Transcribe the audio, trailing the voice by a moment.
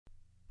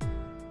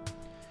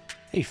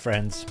Hey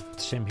friends,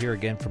 Sam here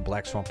again from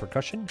Black Swamp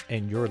Percussion,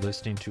 and you're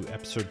listening to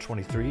episode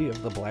 23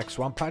 of the Black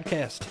Swamp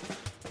Podcast.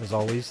 As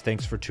always,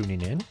 thanks for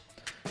tuning in.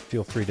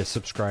 Feel free to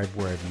subscribe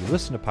wherever you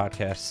listen to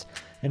podcasts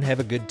and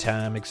have a good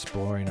time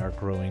exploring our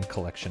growing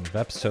collection of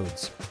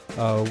episodes.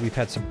 We've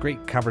had some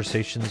great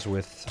conversations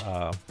with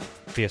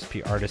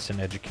BSP artists and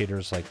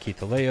educators like Keith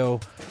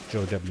Aleo,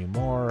 Joe W.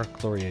 Moore,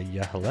 Gloria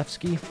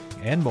Yahalevsky,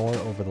 and more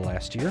over the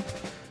last year,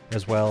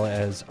 as well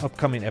as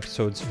upcoming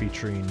episodes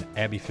featuring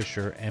Abby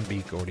Fisher,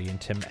 MB Gordy, and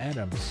Tim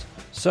Adams.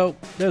 So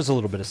there's a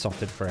little bit of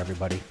something for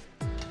everybody.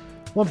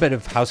 One bit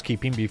of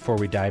housekeeping before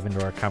we dive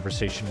into our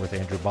conversation with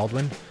Andrew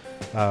Baldwin.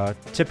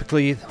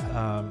 Typically,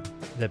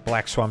 the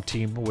Black Swamp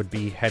team would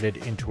be headed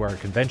into our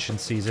convention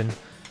season,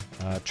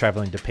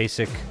 traveling to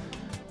PASIC,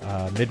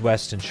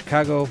 Midwest and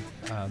Chicago,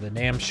 the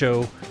NAMM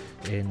show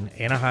in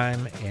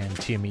Anaheim, and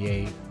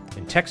TMEA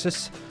in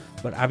Texas.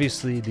 But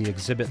obviously the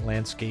exhibit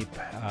landscape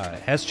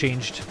has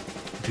changed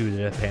due to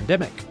the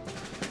pandemic.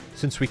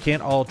 Since we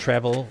can't all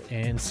travel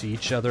and see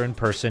each other in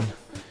person,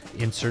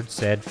 insert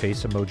sad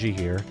face emoji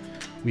here,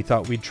 we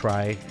thought we'd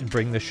try and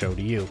bring the show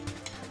to you.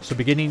 So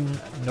beginning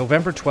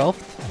November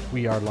 12th,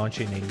 we are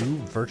launching a new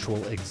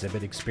virtual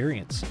exhibit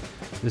experience.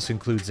 This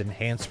includes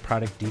enhanced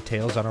product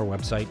details on our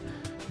website,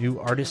 new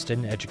artist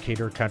and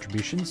educator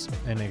contributions,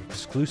 and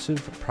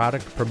exclusive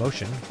product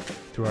promotion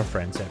through our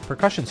friends at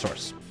Percussion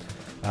Source.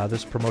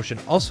 This promotion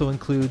also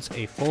includes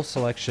a full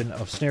selection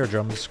of snare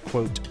drums,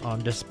 quote,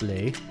 on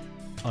display,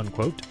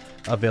 unquote,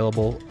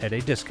 available at a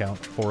discount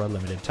for a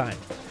limited time.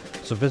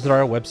 So visit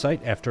our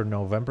website after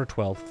November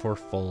 12th for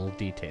full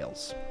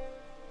details.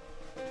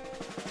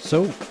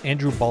 So,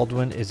 Andrew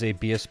Baldwin is a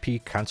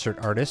BSP concert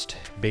artist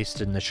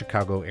based in the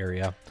Chicago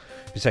area.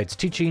 Besides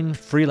teaching,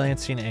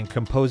 freelancing, and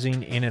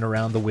composing in and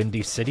around the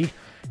Windy City,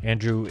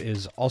 Andrew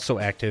is also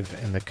active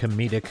in the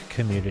comedic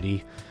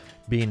community,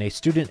 being a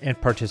student and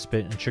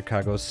participant in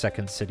Chicago's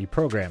Second City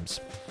programs.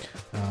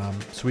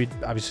 So we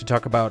obviously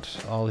talk about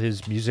all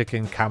his music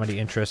and comedy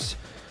interests,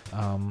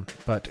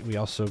 but we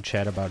also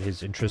chat about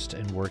his interest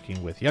in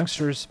working with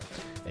youngsters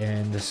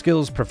and the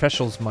skills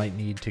professionals might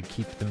need to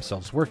keep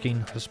themselves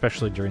working,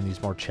 especially during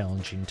these more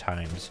challenging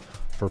times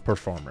for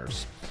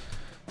performers.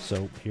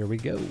 So here we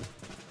go.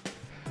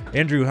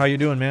 Andrew, how you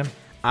doing, man?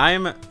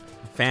 I'm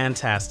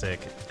fantastic,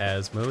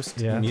 as most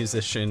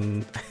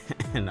musician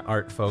and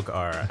art folk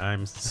are.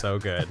 I'm so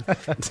good.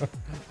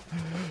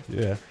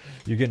 Yeah,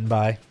 you're getting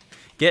by.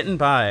 Getting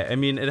by. I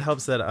mean, it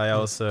helps that I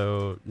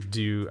also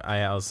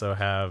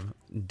have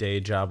day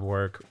job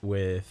work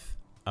with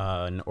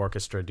an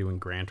orchestra doing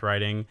grant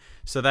writing,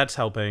 so that's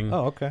helping.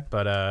 Oh, okay.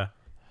 But I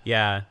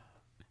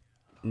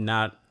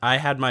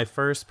had my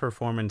first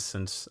performance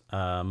since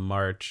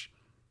March,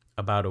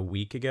 about a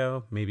week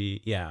ago,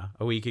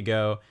 a week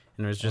ago,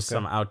 and it was just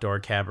some outdoor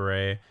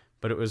cabaret,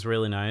 but it was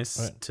really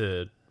nice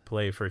to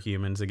play for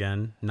humans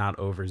again, not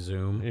over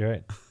Zoom. You're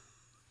right.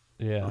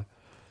 Yeah.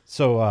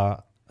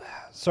 So,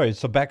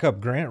 so back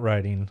up grant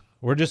writing.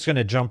 We're just going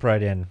to jump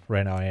right in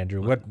right now,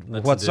 Andrew.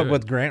 What's up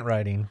with grant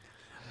writing?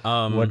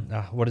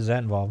 What does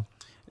that involve?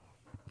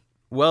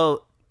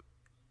 Well,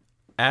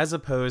 as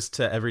opposed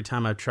to every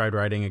time I've tried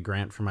writing a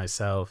grant for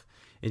myself,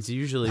 it's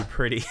usually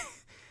pretty...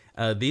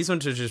 these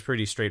ones are just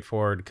pretty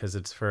straightforward because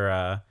it's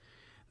for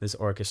this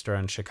orchestra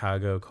in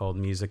Chicago called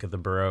Music of the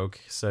Baroque.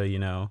 So,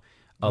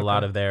 a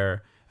lot of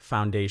their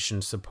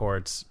foundation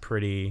support's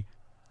pretty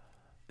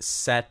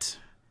set.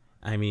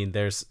 I mean,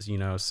 there's,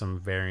 some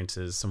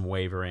variances, some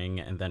wavering,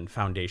 and then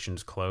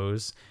foundations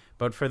close.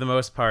 But for the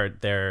most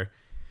part, the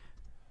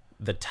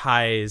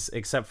ties,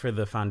 except for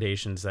the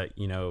foundations that,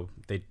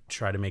 they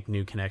try to make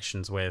new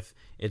connections with,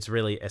 it's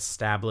really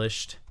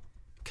established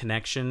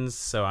connections.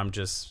 So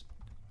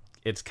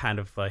it's kind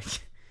of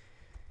like,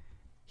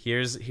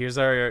 here's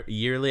our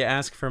yearly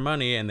ask for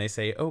money, and they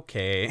say,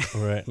 okay.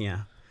 Right.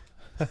 Yeah.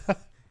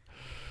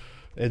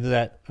 Is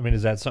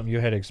that something you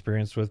had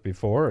experience with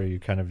before, or you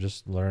kind of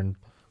just learning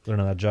on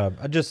that job?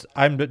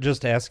 I'm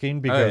just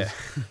asking because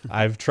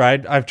I've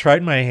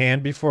tried my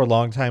hand before a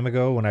long time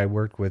ago when I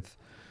worked with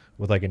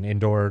like an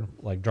indoor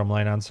like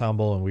drumline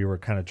ensemble, and we were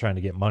kind of trying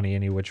to get money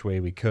any which way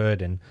we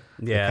could, and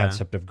the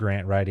concept of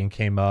grant writing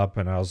came up,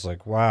 and I was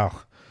like,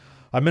 wow,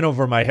 I'm in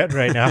over my head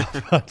right now.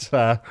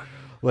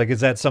 But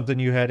is that something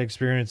you had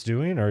experience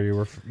doing, or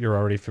you're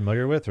already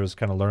familiar with, or just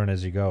kind of learn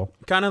as you go?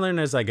 Kind of learn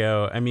as I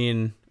go. I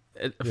mean,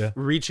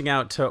 reaching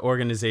out to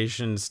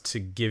organizations to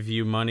give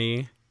you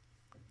money,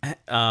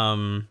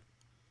 I've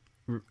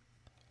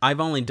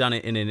only done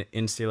it in an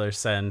insular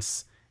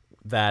sense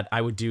that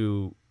I would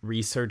do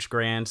research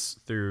grants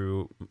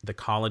through the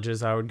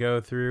colleges I would go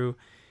through.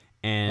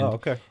 And,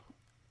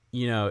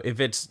 if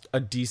it's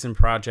a decent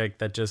project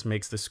that just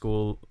makes the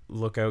school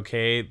look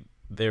okay,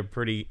 they're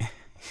pretty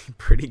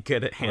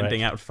good at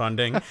handing out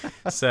funding.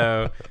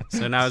 So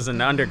now as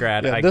an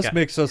undergrad, this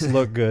makes us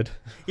look good.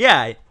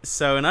 Yeah.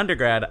 So in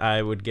undergrad,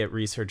 I would get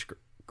research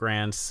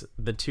grants.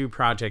 The two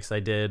projects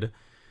I did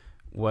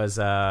was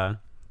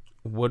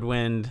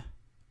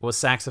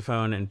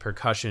saxophone and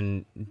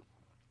percussion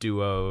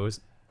duos,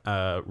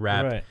 rep.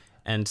 Right.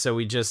 And so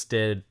we just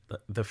did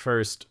the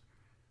first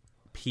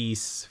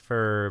piece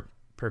for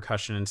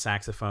percussion and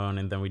saxophone,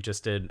 and then we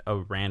just did a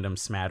random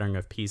smattering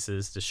of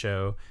pieces to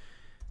show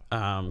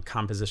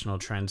compositional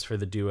trends for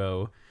the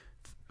duo,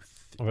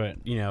 Right.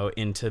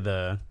 into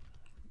the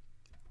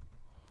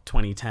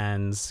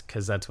 2010s,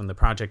 because that's when the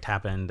project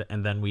happened.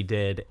 And then we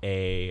did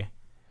a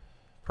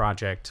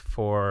project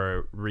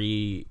for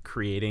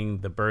recreating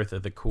the Birth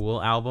of the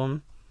Cool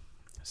album.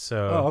 So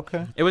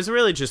okay. it was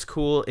really just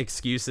cool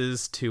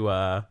excuses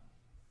to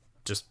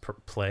just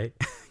play,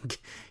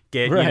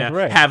 get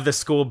Right. have the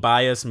school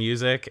buy us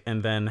music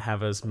and then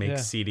have us make Yeah.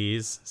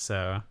 CDs.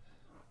 So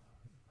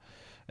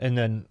And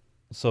then,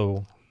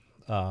 so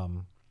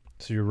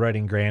you're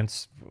writing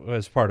grants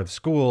as part of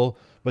school,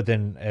 but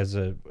then as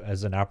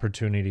an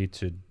opportunity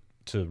to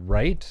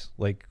write,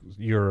 like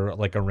you're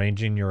like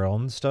arranging your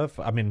own stuff.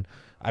 I mean,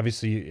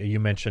 obviously you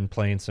mentioned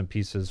playing some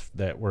pieces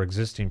that were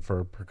existing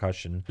for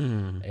percussion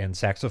and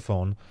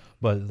saxophone,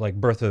 but like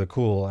Birth of the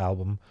Cool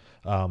album,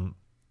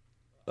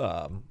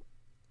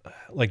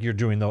 like you're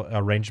doing the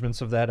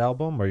arrangements of that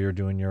album, or you're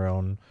doing your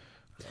own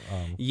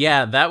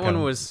yeah, that one kind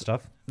of was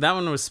stuff. that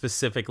one was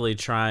specifically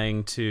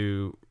trying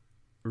to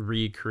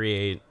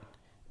recreate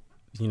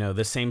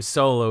the same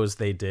solos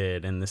they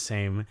did and the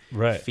same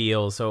Right.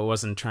 feel, so it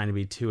wasn't trying to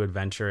be too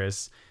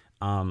adventurous.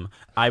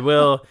 I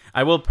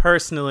will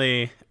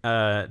personally,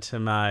 to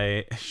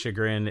my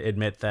chagrin,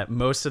 admit that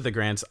most of the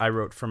grants I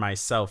wrote for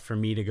myself, for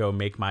me to go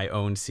make my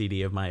own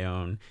CD of my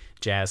own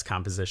jazz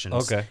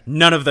compositions. Okay.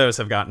 None of those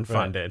have gotten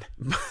funded.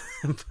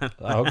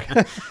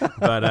 Okay.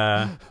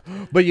 But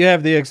But you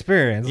have the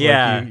experience.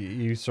 Yeah. Like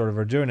you sort of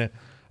are doing it.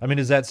 I mean,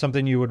 is that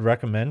something you would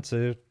recommend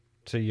to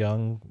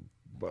young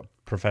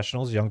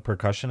professionals, young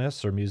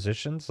percussionists or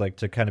musicians, like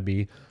to kind of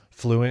be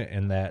fluent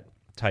in that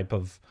type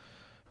of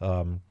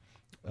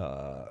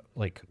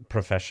like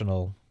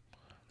professional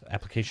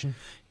application?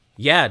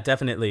 yeah,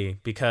 definitely,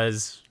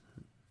 because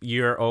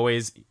you're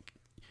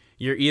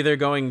either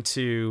going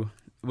to,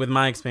 with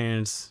my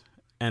experience,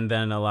 and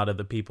then a lot of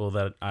the people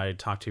that I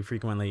talk to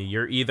frequently,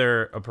 you're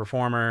either a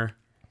performer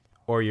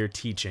or you're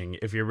teaching.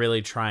 If you're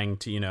really trying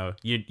to,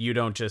 you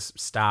don't just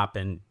stop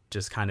and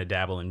just kind of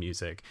dabble in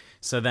music.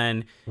 So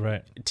then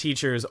Right.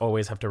 teachers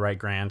always have to write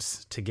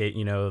grants to get,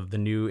 the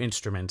new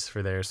instruments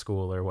for their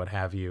school or what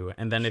have you.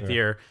 And then if Sure.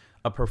 you're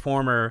a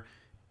performer,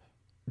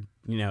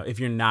 if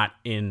you're not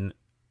in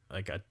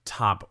like a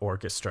top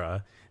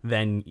orchestra,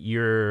 then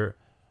you're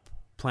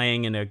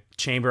playing in a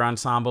chamber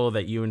ensemble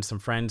that you and some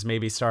friends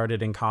maybe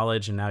started in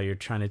college, and now you're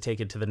trying to take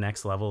it to the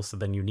next level. So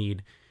then you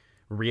need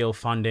real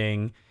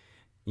funding,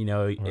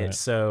 Right.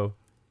 so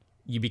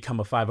you become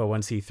a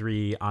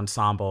 501c3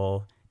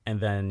 ensemble, and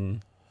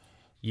then,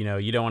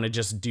 you don't want to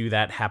just do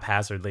that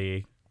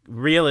haphazardly.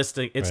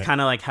 Realistic. It's Right.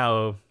 kind of like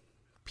how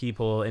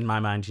people, in my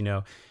mind,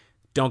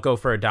 don't go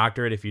for a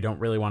doctorate if you don't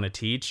really want to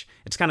teach.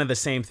 It's kind of the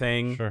same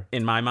thing Sure.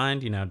 in my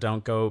mind.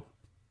 Don't go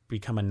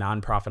become a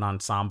nonprofit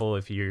ensemble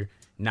if you're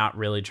not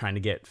really trying to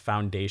get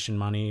foundation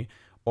money.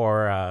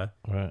 Or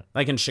Right.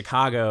 like in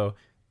Chicago's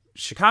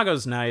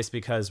nice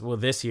because, well,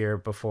 this year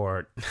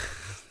before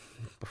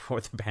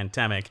the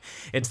pandemic,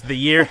 it's the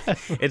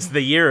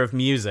year of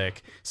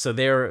music. So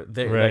they're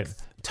Right. like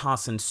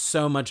tossing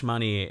so much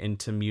money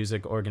into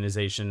music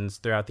organizations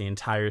throughout the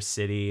entire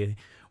city,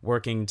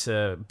 working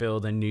to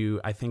build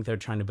I think they're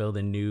trying to build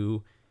a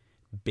new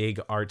big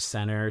art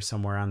center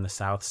somewhere on the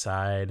south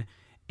side.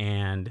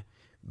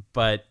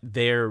 But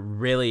they're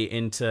really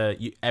into,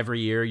 every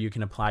year you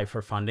can apply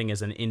for funding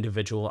as an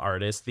individual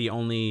artist. The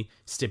only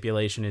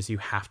stipulation is you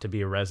have to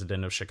be a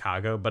resident of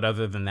Chicago. But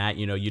other than that,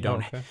 you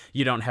don't Okay.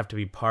 you don't have to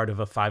be part of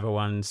a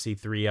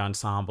 501c3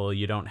 ensemble.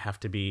 You don't have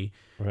to be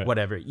Right.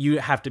 whatever. You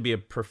have to be a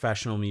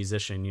professional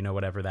musician,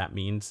 whatever that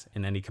means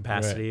in any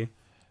capacity.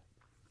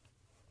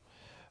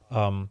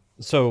 So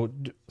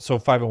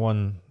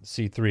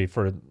 501c3,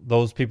 for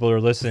those people who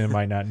are listening and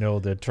might not know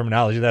the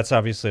terminology, that's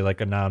obviously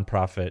like a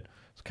nonprofit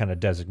kind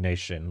of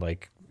designation.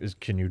 Like,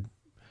 can you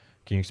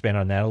expand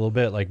on that a little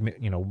bit? Like,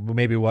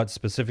 maybe what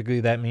specifically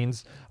that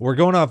means? We're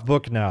going off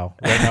book now,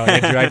 right now,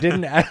 Andrew. I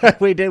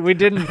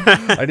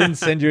didn't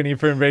send you any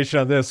information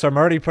on this, so I'm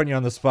already putting you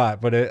on the spot.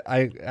 But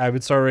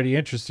it's already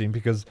interesting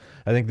because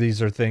I think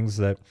these are things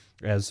that,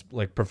 as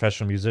like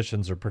professional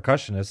musicians or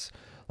percussionists,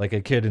 like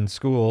a kid in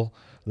school,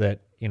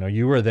 that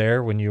you were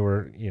there when you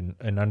were in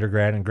an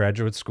undergrad and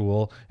graduate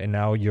school, and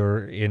now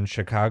you're in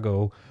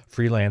Chicago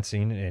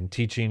freelancing and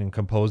teaching and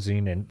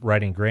composing and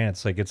writing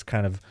grants. Like, it's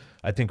kind of,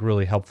 I think,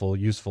 really helpful,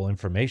 useful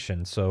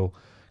information. So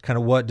kind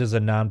of what does a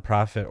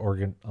nonprofit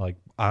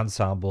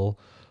ensemble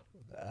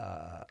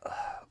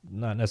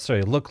not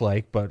necessarily look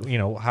like, but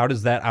how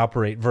does that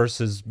operate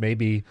versus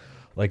maybe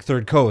like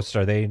Third Coast?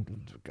 I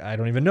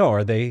don't even know,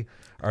 are they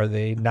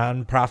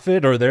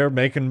nonprofit, or they're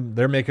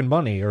making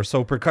money, or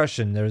So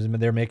Percussion,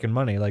 they're making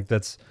money? Like,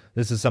 this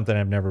is something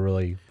I've never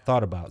really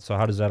thought about. So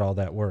how does all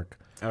that work?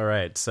 All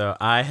right. So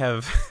I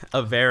have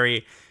a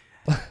very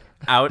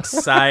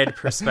outside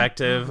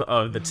perspective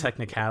of the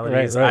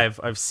technicalities. Right.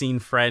 I've seen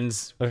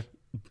friends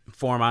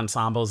form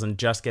ensembles and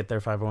just get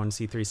their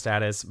 501c3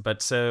 status.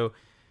 But so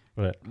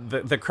Right.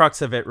 the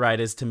crux of it, right,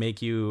 is to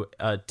make you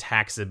a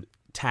tax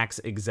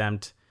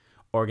exempt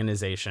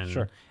organization.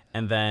 Sure.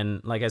 And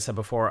then, like I said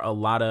before, a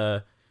lot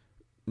of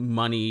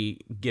money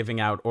giving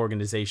out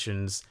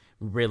organizations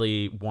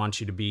really want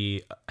you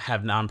to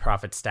have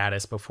nonprofit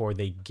status before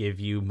they give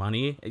you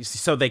money,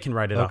 so they can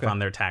write it off on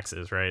their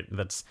taxes, right?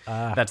 That's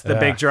the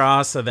big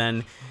draw. So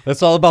then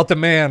it's all about the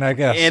man, I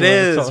guess. It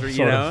is,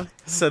 you know.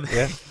 So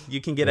yeah. You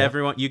can get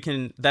everyone. You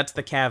can. That's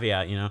the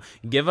caveat, you know.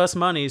 Give us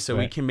money so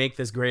we can make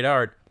this great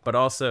art, but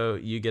also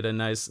you get a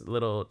nice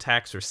little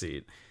tax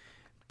receipt.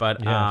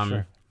 But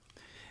sure.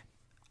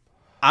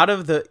 out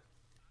of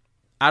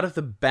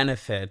the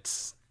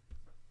benefits,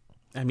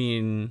 I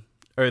mean,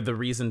 or the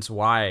reasons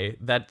why,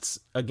 that's,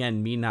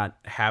 again, me not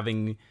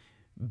having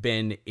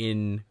been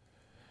in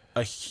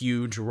a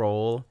huge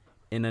role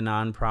in a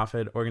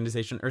nonprofit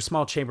organization or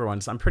small chamber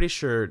ones. I'm pretty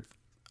sure,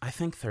 I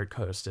think Third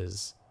Coast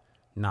is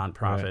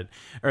nonprofit,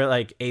 or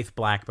like Eighth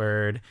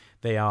Blackbird.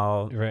 They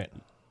all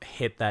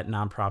hit that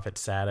nonprofit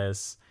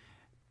status.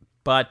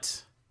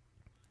 But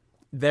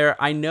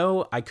I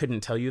know I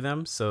couldn't tell you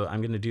them, so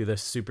I'm going to do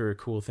this super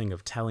cool thing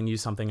of telling you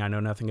something I know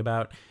nothing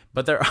about.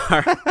 But there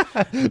are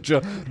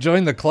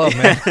join the club,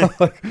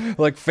 man.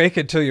 like fake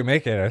it till you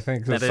make it. I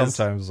think that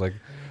sometimes like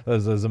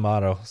as a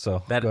motto.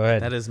 So go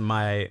ahead. That is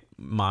my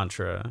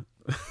mantra.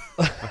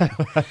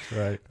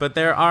 Right. But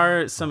there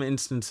are some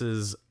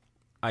instances,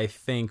 I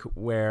think,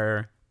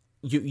 where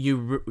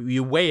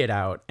you weigh it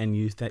out and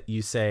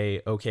you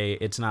say, okay,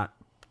 it's not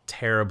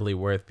terribly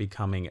worth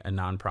becoming a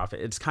nonprofit.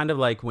 It's kind of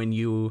like when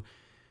you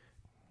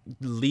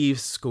leave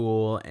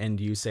school and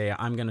you say,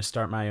 I'm going to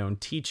start my own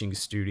teaching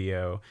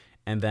studio.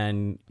 And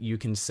then you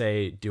can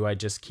say, do I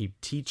just keep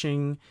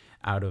teaching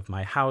out of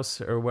my house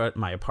or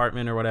my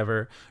apartment or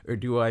whatever? Or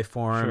do I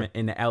form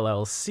an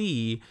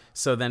LLC?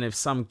 So then if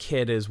some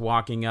kid is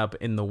walking up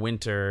in the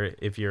winter,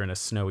 if you're in a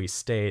snowy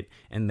state,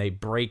 and they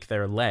break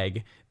their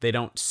leg, they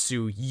don't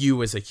sue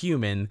you as a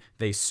human,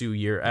 they sue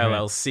your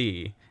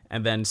LLC.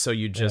 And then so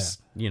you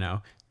just, you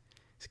know,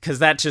 because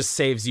that just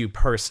saves you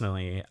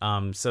personally.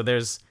 So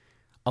there's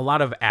a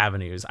lot of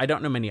avenues. I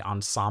don't know many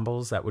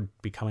ensembles that would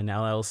become an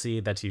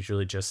LLC. That's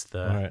usually just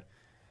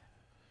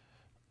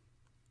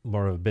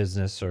more of a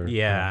business or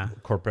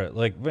corporate.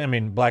 Like, I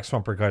mean, Black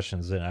Swamp Percussion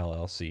is an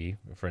LLC,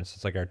 for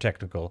instance. Like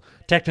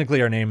technically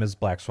our name is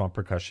Black Swamp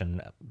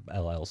Percussion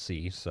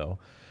LLC. So,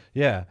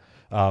 yeah.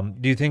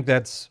 Do you think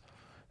that's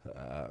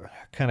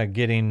kind of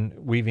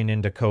weaving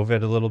into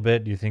COVID a little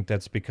bit? Do you think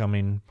that's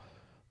becoming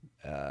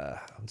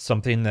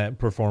something that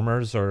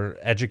performers or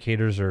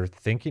educators are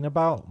thinking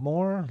about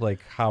more? Like,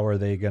 how are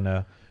they going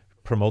to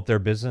promote their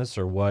business,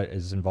 or what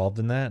is involved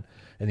in that?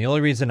 And the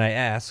only reason I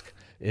ask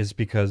is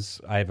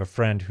because I have a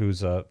friend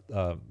who's a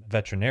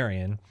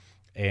veterinarian,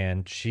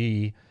 and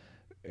she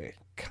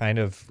kind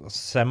of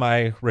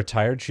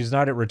semi-retired. She's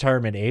not at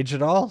retirement age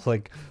at all,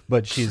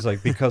 but she's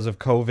like, because of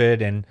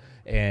COVID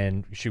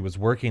and she was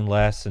working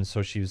less, and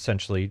so she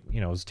essentially,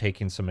 was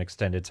taking some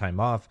extended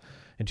time off.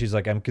 And she's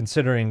like, I'm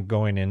considering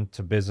going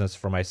into business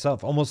for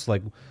myself, almost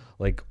like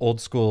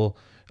old school,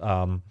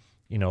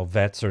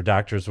 vets or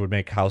doctors would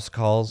make house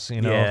calls,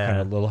 kind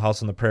of Little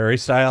House on the Prairie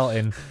style.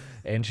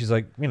 And she's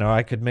like,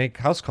 I could make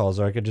house calls,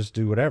 or I could just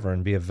do whatever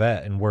and be a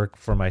vet and work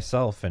for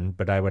myself.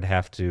 But I would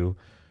have to,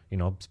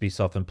 be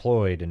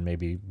self-employed and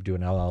maybe do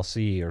an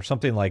LLC or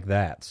something like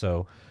that.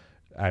 So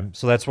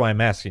that's why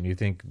I'm asking. You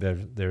think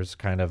there's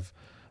kind of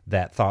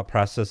that thought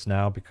process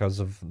now because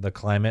of the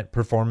climate,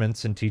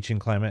 performance and teaching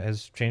climate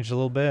has changed a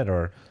little bit,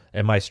 or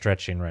am I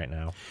stretching right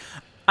now?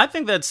 I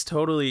think that's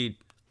totally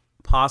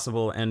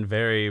possible and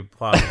very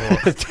plausible.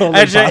 Possible.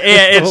 I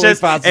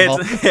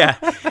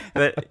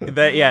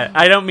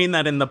don't mean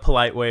that in the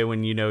polite way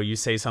when you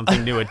say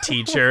something to a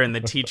teacher and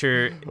the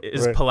teacher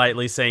is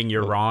politely saying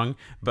you're wrong,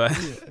 but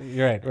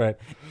right.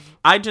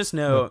 I just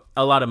know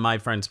a lot of my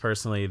friends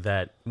personally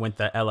that went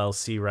the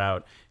LLC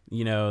route.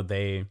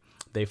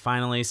 They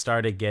finally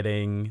started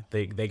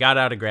they got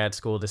out of grad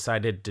school,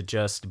 decided to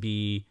just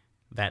be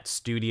that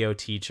studio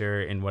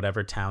teacher in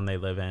whatever town they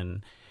live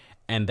in.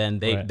 And then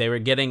they were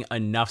getting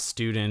enough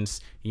students,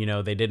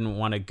 they didn't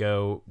want to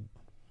go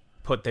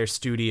put their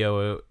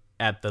studio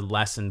at the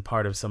lesson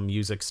part of some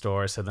music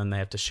store. So then they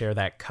have to share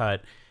that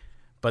cut.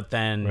 But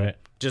then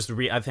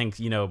I think,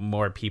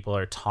 more people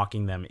are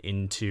talking them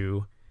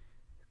into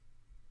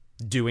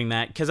doing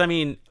that. Cause I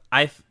mean,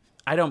 I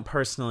don't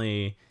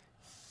personally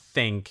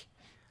think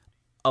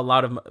a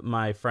lot of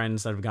my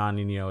friends that have gone,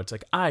 it's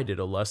like, I did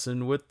a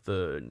lesson with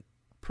the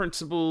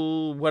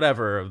principal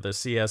whatever of the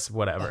CS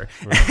whatever.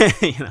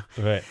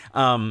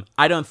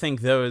 I don't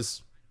think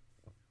those,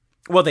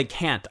 well, they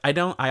can't. I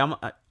don't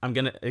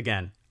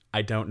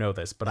know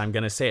this, but I'm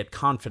gonna say it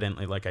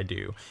confidently like I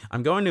do.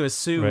 I'm going to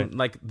assume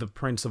like the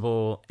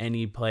principal,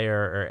 any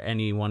player or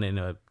anyone in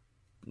a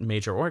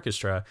major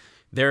orchestra,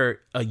 they're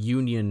a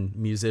union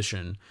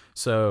musician,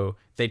 so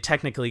they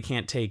technically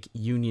can't take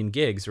union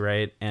gigs,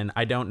 right? And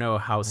I don't know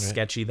how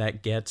sketchy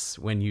that gets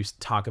when you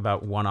talk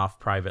about one-off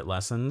private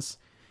lessons,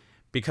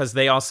 because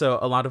they also,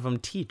 a lot of them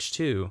teach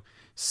too.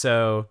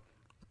 So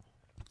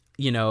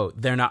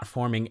they're not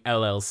forming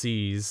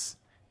LLCs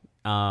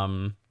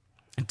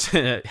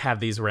to have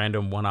these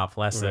random one-off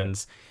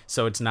lessons. Right.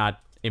 So it's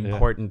not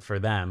important for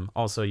them.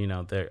 Also,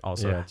 they're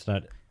also... Yeah, it's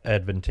not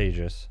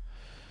advantageous.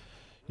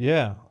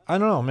 Yeah, I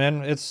don't know,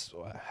 man. It's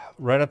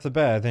right off the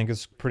bat, I think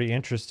it's pretty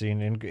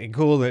interesting and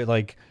cool that,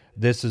 like,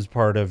 this is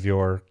part of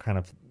your kind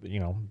of,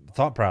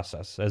 thought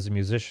process as a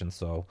musician.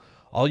 So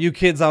all you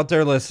kids out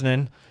there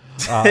listening...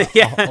 all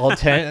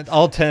 10,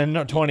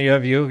 20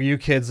 of you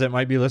kids that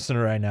might be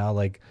listening right now,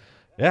 like,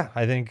 yeah,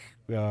 I think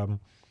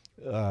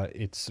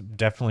it's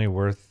definitely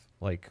worth,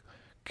 like,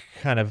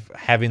 kind of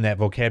having that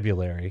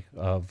vocabulary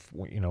of,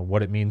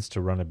 what it means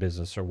to run a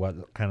business, or what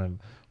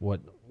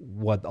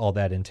all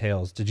that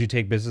entails. Did you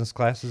take business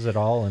classes at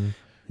all?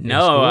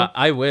 No,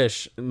 I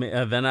wish.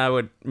 Then I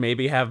would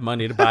maybe have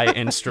money to buy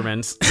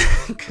instruments,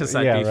 because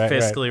I'd be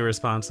fiscally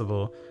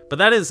responsible. But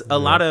that is a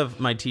lot of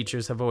my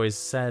teachers have always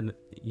said,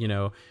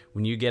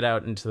 when you get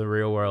out into the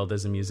real world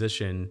as a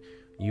musician,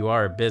 you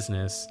are a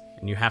business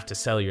and you have to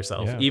sell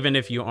yourself. Yeah. Even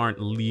if you aren't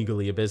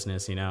legally a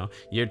business,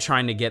 you're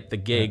trying to get the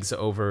gigs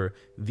over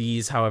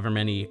these however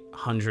many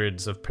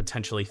hundreds of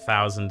potentially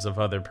thousands of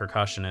other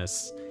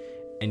percussionists.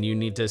 And you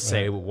need to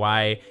say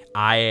why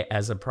I,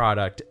 as a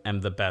product, am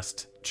the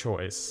best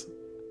choice.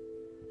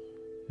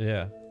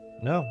 Yeah.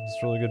 No, that's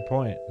a really good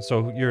point.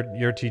 So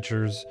your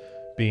teachers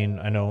being,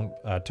 I know,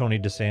 Tony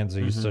DeSanza,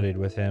 you studied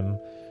with him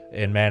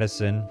in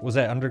Madison. Was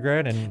that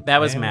undergrad? And that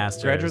was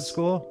master's. Graduate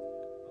school?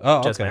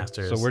 Oh, just okay.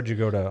 Master's. So where'd you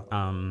go to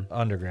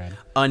undergrad?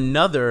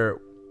 Another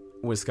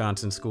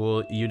Wisconsin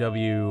school,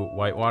 UW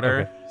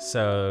Whitewater. Okay.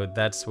 So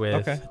that's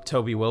with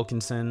Toby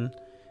Wilkinson.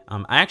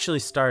 I actually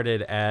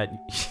started at...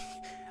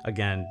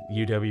 Again,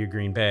 UW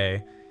Green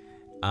Bay.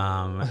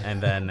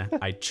 And then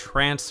I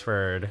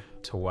transferred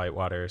to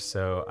Whitewater.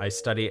 So I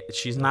studied...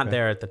 She's not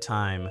there at the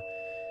time.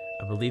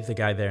 I believe the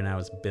guy there now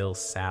is Bill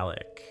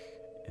Salick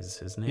is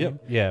his name. Yep.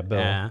 Yeah,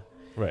 Bill.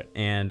 Right.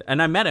 And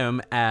I met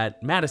him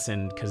at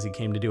Madison because he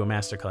came to do a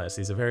masterclass.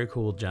 He's a very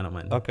cool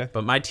gentleman. Okay.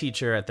 But my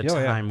teacher at the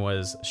time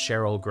was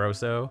Cheryl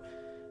Grosso.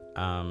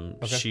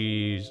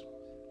 She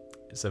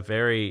is a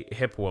very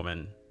hip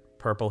woman.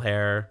 Purple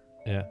hair.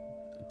 Yeah.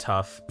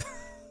 Tough.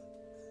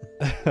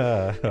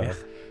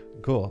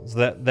 Cool.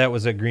 So that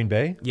was at Green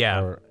Bay?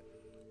 Yeah. Or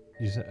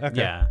you said,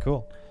 okay. Yeah.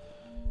 Cool.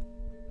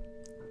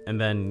 And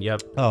then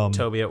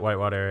Toby at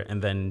Whitewater,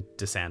 and then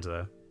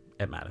DeSanza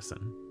at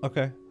Madison.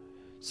 Okay.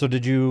 So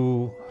did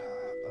you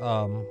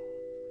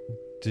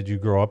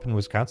grow up in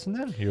Wisconsin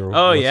then? You're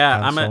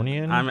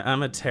Wisconsinian?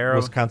 I'm a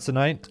terrible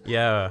Wisconsinite?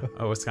 Yeah,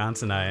 a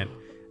Wisconsinite.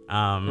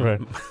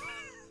 Right.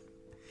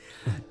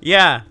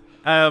 Yeah.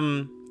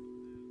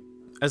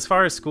 As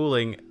far as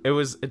schooling,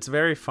 it's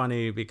very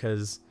funny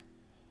because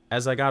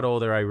as I got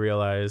older, I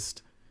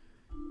realized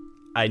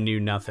I knew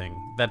nothing.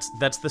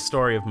 That's the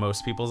story of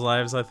most people's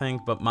lives, I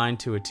think, but mine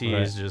to a T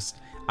is just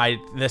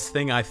this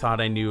thing I thought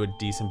I knew a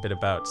decent bit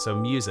about. So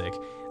music,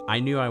 I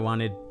knew I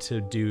wanted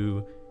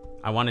to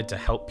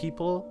help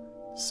people.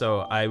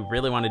 So I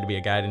really wanted to be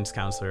a guidance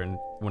counselor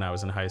when I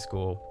was in high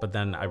school, but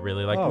then I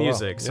really liked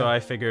music. Wow. Yeah. So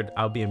I figured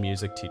I'll be a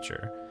music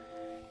teacher.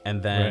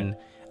 And then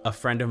a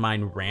friend of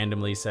mine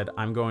randomly said,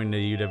 I'm going to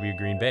UW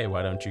Green Bay.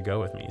 Why don't you go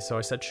with me? So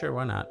I said, sure,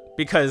 why not?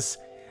 Because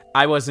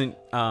I wasn't,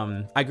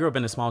 I grew up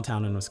in a small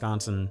town in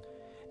Wisconsin,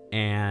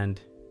 and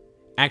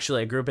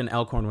actually I grew up in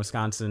Elkhorn,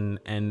 Wisconsin,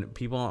 and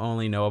people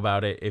only know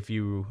about it if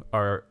you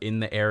are in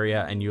the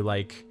area and you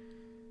like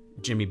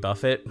Jimmy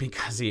Buffett,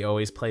 because he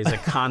always plays a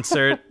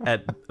concert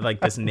at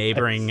like this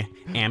neighboring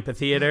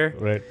amphitheater.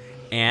 Right.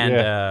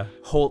 And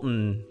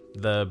Holton,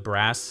 the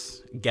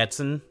brass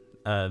Getson,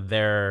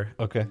 they're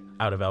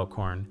out of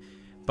Elkhorn.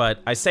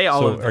 But I say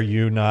all of them. Are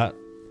you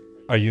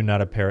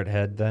not a parrot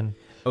head then?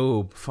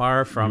 Oh,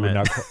 far from it.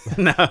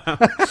 No.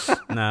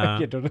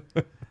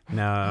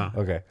 No.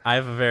 Okay. I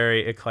have a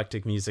very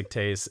eclectic music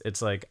taste.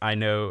 It's like I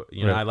know,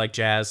 I like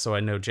jazz, so I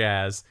know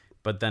jazz.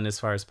 But then as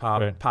far as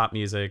pop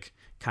music,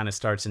 kind of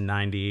starts in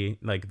the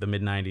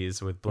mid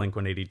 90s with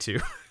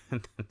Blink-182.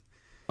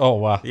 Oh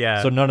wow.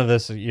 Yeah. So none of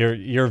this.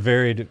 Your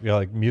varied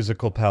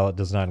musical palette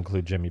does not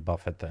include Jimmy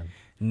Buffett then.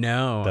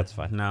 No, that's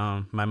fine.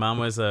 No, my mom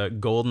was a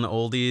golden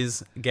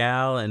oldies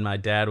gal, and my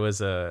dad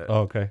was a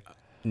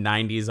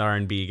 90s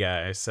R&B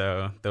guy.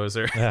 So those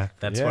are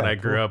that's what I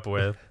grew up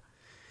with.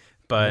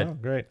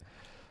 But great.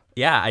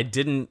 Yeah, I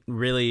didn't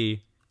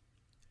really.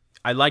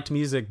 I liked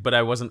music, but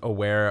I wasn't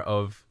aware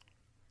of.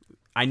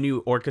 I knew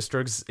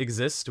orchestras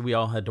exist. We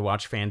all had to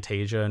watch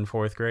Fantasia in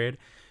 4th grade,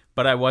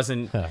 but I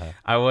wasn't.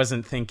 I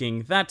wasn't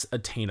thinking that's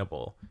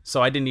attainable.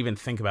 So I didn't even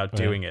think about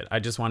doing it. I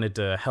just wanted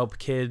to help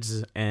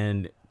kids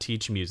and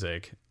teach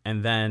music.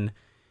 And then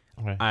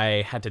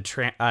I had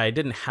to. I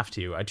didn't have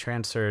to. I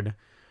transferred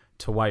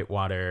to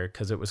Whitewater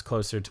because it was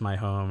closer to my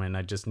home, and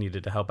I just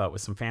needed to help out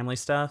with some family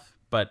stuff.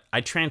 But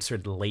I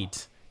transferred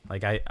late.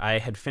 Like I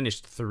had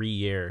finished 3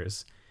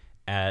 years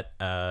at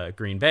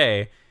Green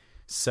Bay,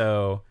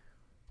 so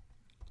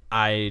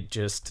I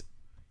just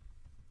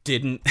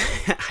didn't.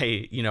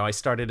 I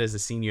started as a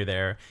senior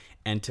there,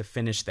 and to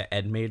finish the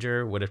ed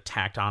major would have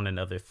tacked on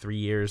another 3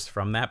 years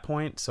from that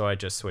point. So I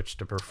just switched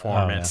to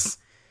performance.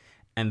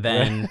 And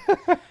then,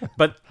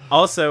 but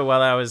also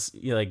while I was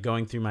like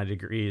going through my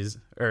degrees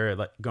or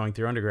like going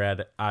through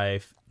undergrad,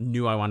 I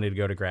knew I wanted to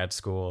go to grad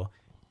school.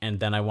 And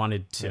then I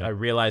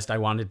realized I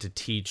wanted to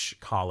teach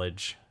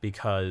college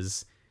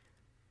because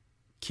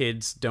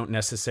kids don't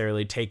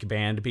necessarily take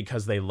band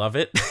because they love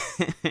it,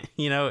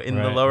 in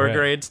the lower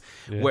grades.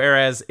 Yeah.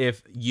 Whereas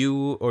if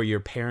you or your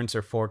parents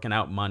are forking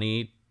out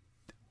money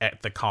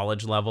at the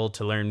college level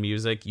to learn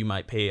music, you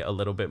might pay a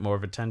little bit more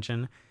of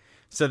attention.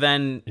 So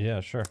then,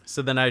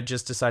 So then I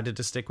just decided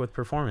to stick with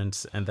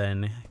performance and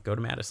then go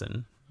to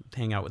Madison,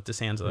 hang out with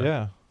DeSanza.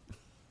 Yeah.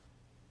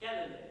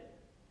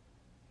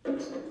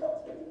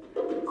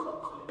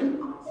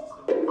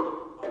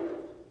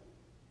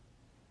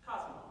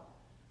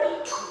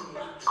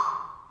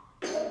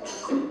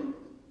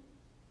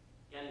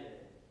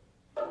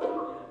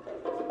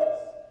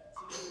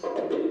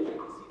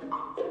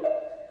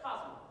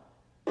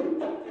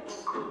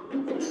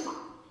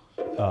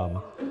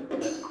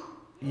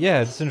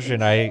 Yeah, it's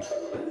interesting.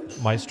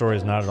 My story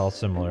is not at all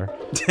similar,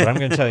 but I'm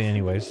going to tell you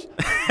anyways.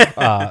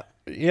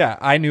 Yeah,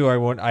 I knew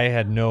I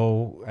had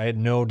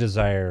no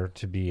desire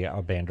to be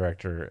a band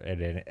director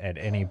at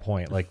any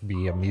point, like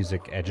be a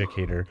music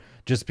educator,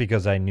 just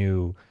because I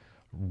knew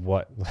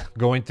what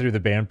going through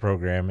the band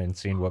program and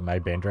seeing what my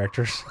band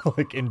directors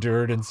like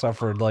endured and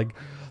suffered. Like,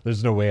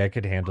 there's no way I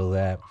could handle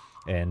that.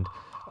 And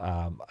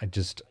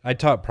I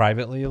taught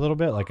privately a little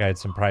bit. Like, I had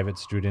some private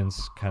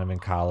students kind of in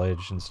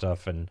college and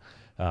stuff, and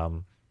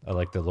I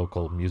like the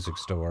local music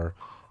store,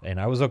 and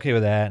I was okay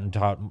with that, and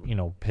taught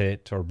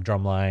pit or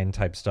drumline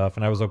type stuff,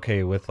 and I was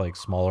okay with like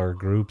smaller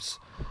groups,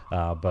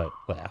 but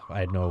I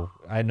had no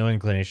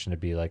inclination to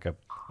be like a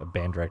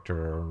band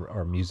director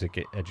or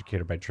music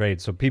educator by trade.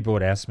 So people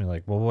would ask me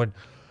like, well, what,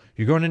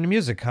 you're going into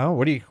music, huh?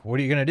 What are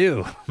you gonna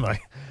do? I'm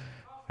like,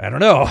 I don't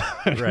know.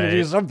 I'm gonna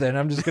do something.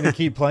 I'm just gonna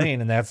keep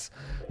playing. And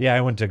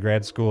I went to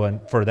grad school,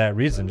 and for that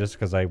reason, just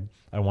because I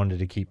wanted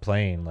to keep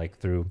playing, like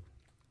through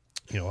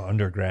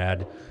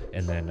undergrad,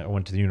 and then I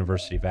went to the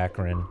University of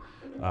Akron,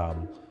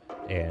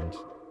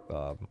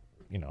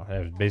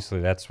 basically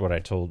that's what I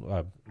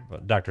told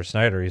Dr.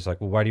 Snyder. He's like,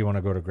 well, why do you want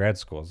to go to grad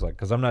school? It's like,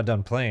 because I'm not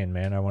done playing,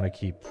 man. I want to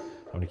keep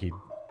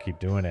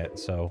doing it.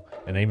 So,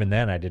 and even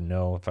then I didn't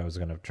know if I was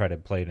going to try to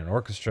play in an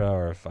orchestra,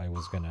 or if I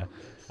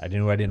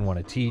knew I didn't want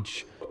to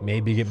teach,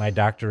 maybe get my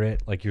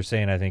doctorate. Like you're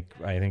saying, I think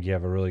you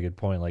have a really good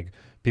point. Like,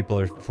 people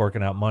are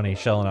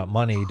shelling out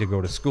money to go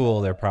to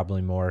school. They're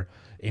probably more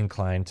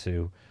inclined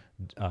to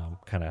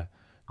kind of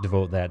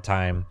devote that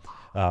time.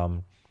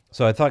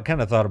 So I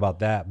thought about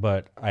that,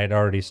 but I had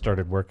already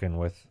started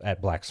working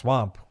at Black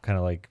Swamp, kind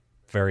of like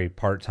very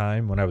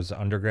part-time when I was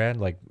undergrad,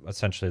 like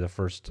essentially the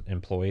first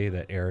employee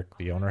that Eric,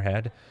 the owner,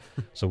 had.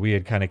 So we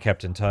had kind of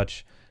kept in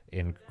touch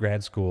in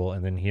grad school,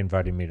 and then he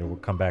invited me to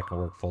come back and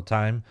work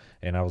full-time,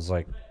 and I was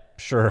like,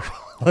 sure.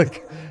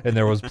 And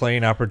there was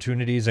playing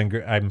opportunities,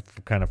 and I'm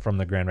kind of from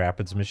the Grand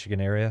Rapids,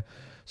 Michigan area.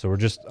 So we're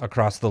just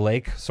across the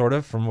lake, sort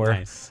of, from where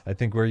I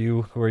think where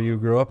you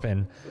grew up.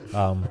 And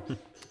so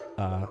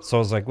I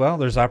was like, well,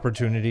 there's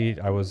opportunity.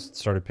 I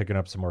started picking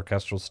up some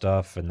orchestral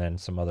stuff and then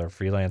some other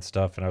freelance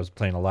stuff. And I was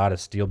playing a lot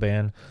of steel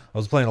band. I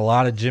was playing a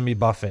lot of Jimmy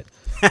Buffett.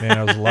 Man,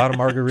 I was a lot of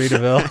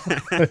Margaritaville,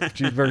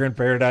 Cheeseburger in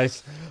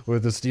Paradise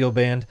with the steel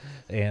band,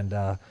 and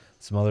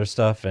some other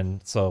stuff. And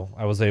so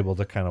I was able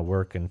to kind of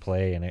work and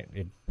play, and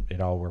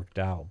it all worked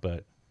out.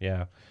 But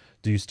yeah,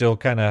 do you still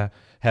kind of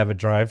have a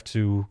drive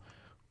to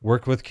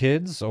work with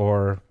kids,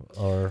 or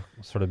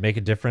sort of make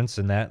a difference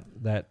in that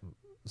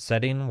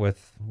setting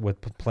with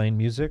playing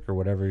music, or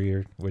whatever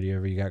you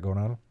got going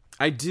on?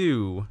 I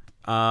do,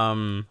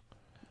 and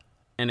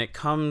it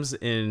comes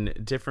in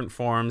different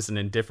forms and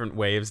in different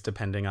waves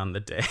depending on the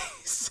day.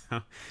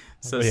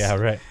 So yeah,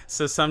 right.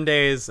 So some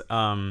days,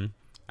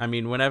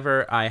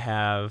 whenever I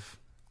have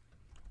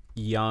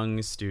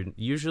young students,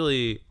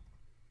 usually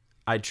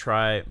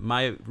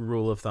my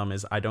rule of thumb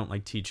is I don't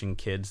like teaching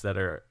kids that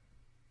are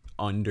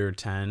under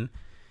 10,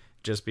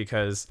 just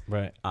because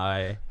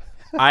I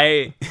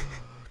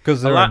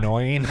because they're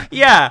annoying.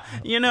 Yeah,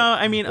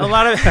 a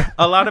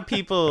lot of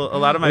people, a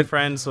lot of my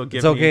friends will give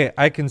it's okay. Me,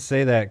 I can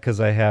say that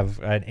because I have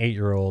an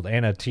 8-year-old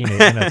and a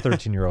teenage and a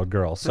 13-year-old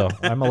girl, so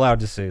I'm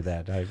allowed to say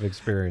that. I've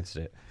experienced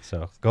it.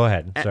 So go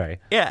ahead. Sorry.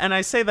 Yeah, and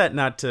I say that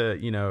not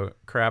to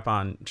crap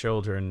on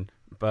children,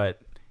 but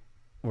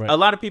a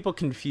lot of people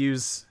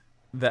confuse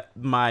that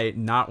my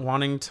not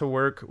wanting to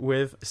work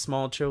with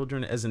small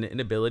children as an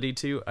inability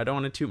to. I don't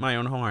want to toot my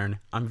own horn.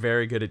 I'm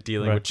very good at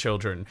dealing with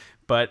children,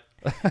 but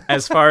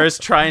as far as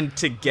trying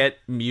to get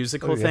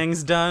musical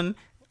things done,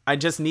 I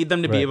just need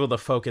them to be able to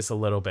focus a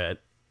little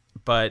bit.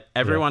 But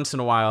every once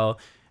in a while,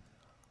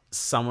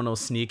 someone will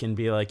sneak and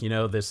be like,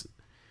 this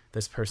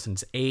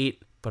person's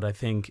 8, but I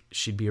think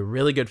she'd be a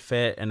really good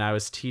fit. And I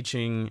was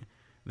teaching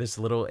this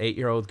little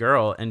 8-year-old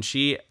girl, and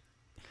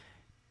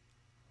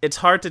it's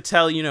hard to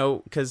tell,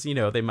 because,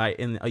 they might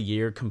in a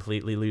year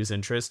completely lose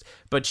interest.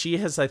 But she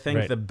has, I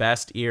think, the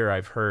best ear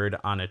I've heard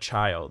on a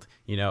child.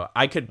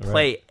 I could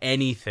play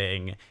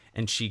anything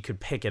and she could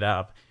pick it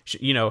up.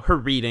 Her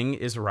reading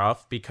is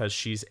rough because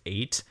she's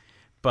 8,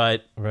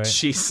 but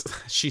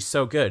she's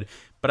so good.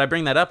 But I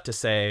bring that up to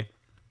say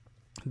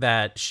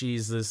that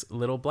she's this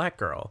little black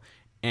girl.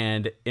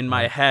 And in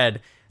my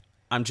head,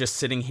 I'm just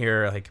sitting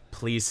here like,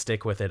 please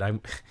stick with it.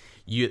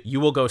 You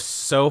will go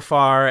so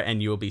far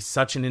and you will be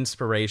such an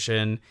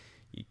inspiration.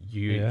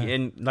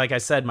 And like I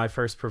said, my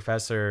first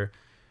professor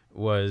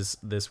was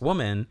this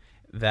woman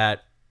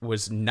that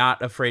was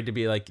not afraid to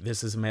be like,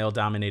 this is a male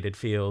dominated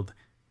field.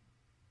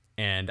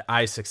 And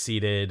I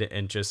succeeded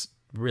and just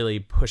really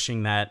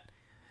pushing that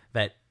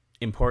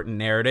important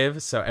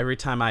narrative. So every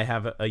time I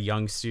have a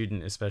young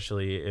student,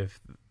 especially if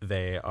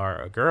they are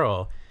a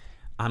girl,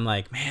 I'm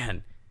like,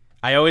 man,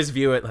 I always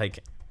view it like,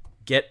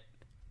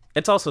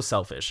 it's also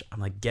selfish. I'm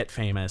like, get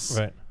famous.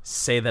 Right.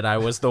 Say that I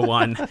was the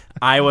one.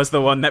 I was the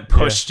one that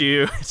pushed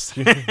you.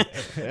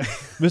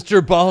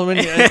 Mr. Baldwin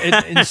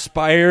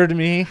inspired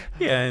me.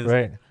 Yeah.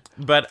 Right.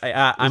 But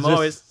I'm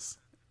always...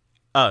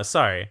 Oh,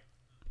 sorry.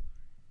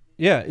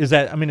 Yeah. Is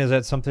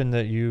that something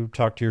that you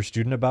talk to your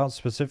student about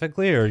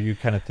specifically? Or you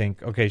kind of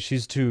think, okay,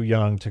 she's too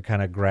young to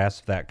kind of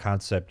grasp that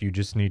concept. You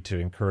just need to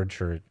encourage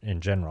her in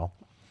general.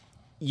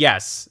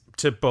 Yes.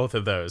 To both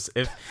of those.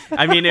 If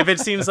it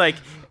seems like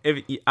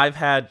if I've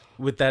had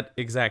with that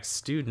exact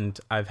student,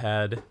 I've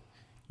had,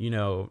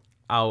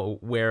 I'll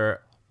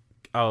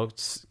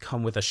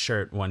come with a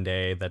shirt one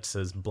day that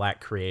says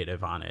Black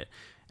Creative on it.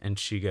 And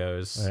she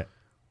goes,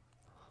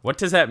 what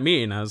does that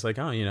mean? I was like,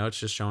 oh, it's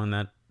just showing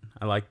that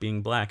I like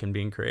being black and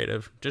being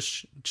creative,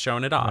 just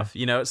showing it off,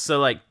 So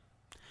like,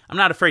 I'm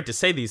not afraid to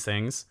say these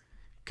things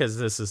because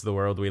this is the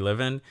world we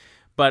live in.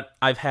 But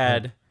I've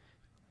had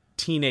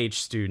teenage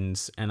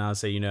students, and I'll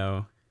say,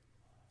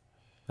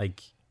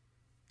 like,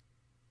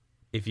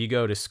 if you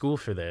go to school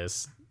for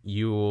this,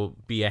 you will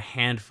be a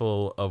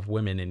handful of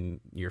women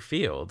in your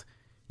field,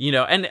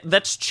 and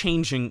that's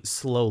changing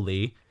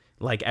slowly,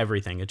 like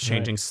everything. It's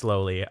changing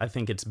slowly. I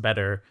think it's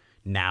better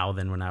now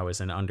than when I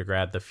was in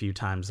undergrad. The few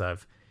times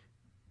I've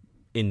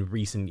in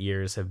recent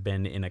years have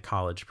been in a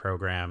college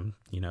program,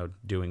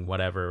 doing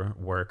whatever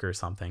work or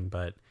something,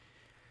 but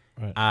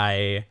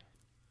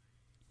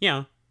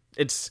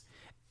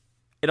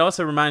it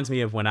also reminds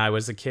me of when I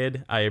was a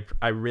kid. I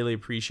really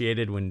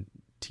appreciated when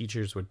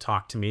teachers would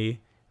talk to me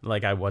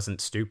like I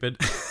wasn't stupid,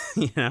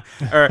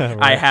 or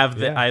I have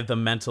the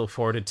mental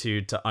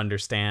fortitude to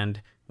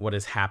understand what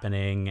is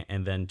happening.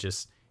 And then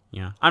just,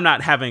 I'm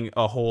not having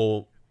a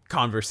whole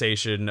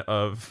conversation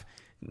of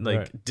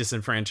like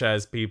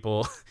disenfranchised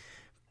people,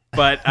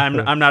 but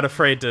I'm not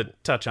afraid to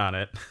touch on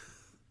it.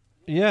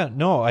 Yeah,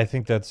 no, I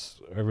think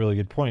that's a really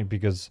good point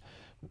because,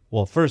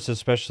 well, first,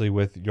 especially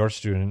with your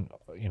student,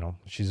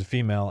 she's a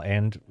female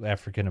and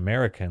African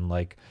American,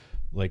 like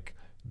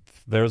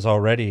there's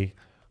already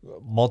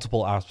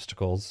multiple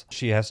obstacles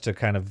she has to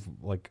kind of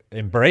like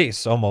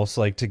embrace almost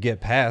like to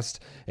get past.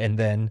 And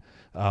then,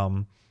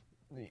 kind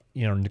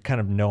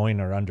of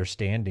knowing or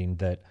understanding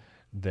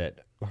that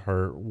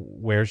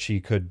where she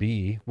could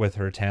be with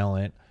her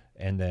talent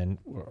and then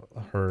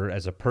her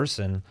as a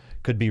person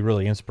could be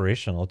really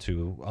inspirational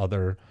to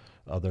other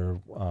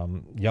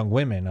young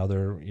women,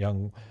 other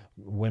young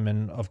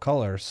women of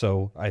color.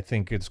 So I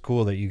think it's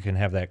cool that you can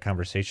have that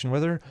conversation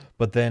with her,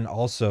 but then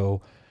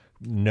also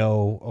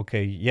know,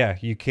 okay, yeah,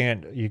 you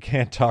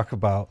can't talk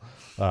about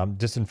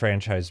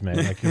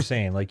disenfranchisement like you're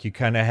saying. Like you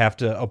kind of have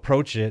to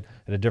approach it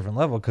at a different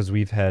level because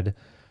we've had,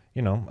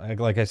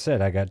 like I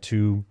said, I got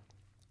two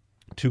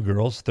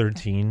girls,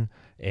 13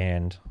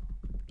 and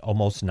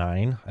almost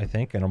 9, I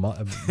think, in a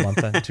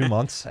month, 2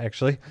 months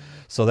actually.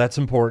 So that's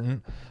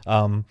important.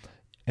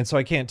 And so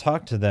I can't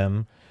talk to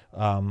them,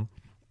 kind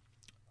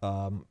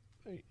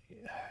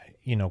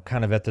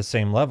of at the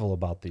same level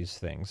about these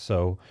things.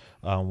 So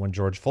when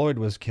George Floyd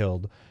was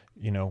killed,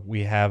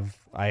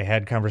 I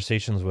had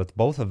conversations with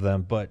both of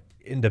them, but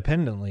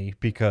independently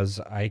because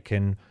I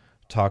can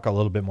talk a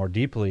little bit more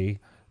deeply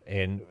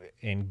and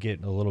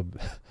get a little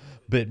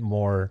bit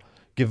more,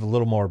 give a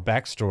little more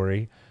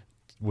backstory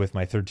with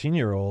my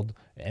 13-year-old,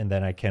 and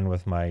then I can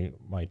with my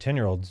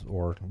 10-year-old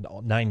or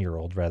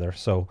 9-year-old rather.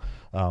 So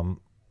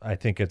I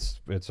think it's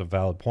a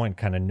valid point,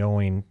 kind of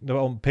knowing,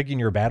 picking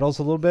your battles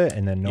a little bit,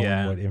 and then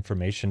knowing what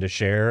information to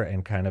share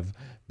and kind of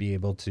be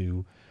able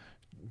to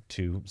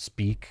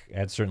speak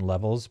at certain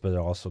levels, but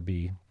also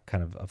be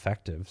kind of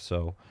effective.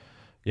 So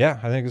yeah,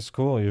 I think it's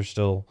cool. You're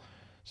still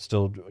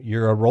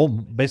you're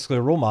basically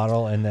a role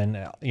model, and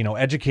then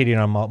educating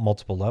on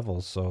multiple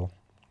levels. So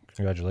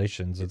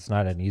congratulations. It's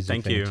not an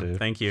easy thing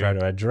to try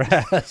to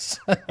address.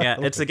 Yeah,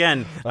 it's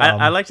again,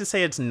 I like to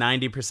say it's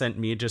 90%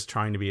 me just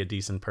trying to be a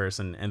decent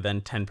person, and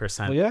then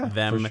 10%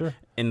 them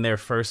in their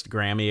first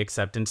Grammy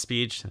acceptance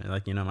speech.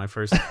 Like, my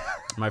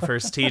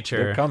first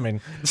teacher.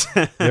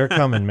 They're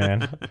coming,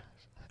 man.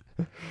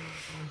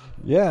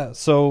 Yeah,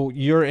 so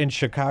you're in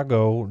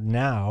Chicago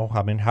now.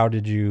 I mean, how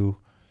did you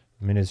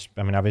I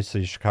mean,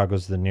 obviously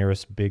Chicago's the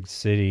nearest big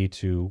city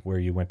to where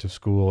you went to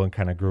school and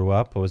kind of grew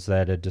up. Was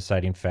that a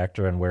deciding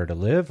factor on where to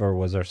live, or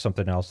was there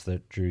something else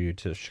that drew you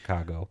to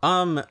Chicago?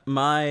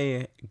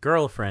 My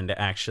girlfriend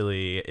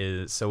actually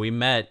is. So we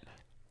met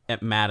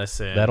at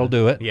Madison. That'll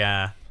do it.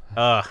 Yeah.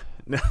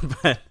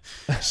 But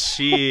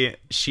she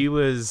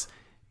was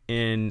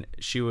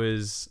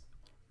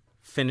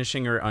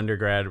finishing her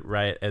undergrad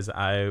right as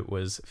I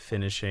was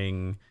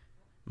finishing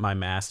my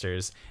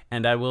master's,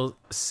 and I will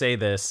say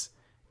this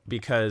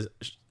because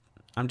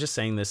I'm just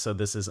saying this so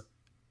this is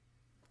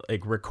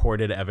like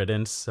recorded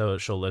evidence, so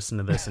she'll listen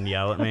to this and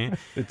yell at me.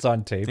 It's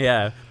on tape.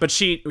 Yeah, but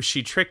she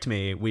tricked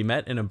me. We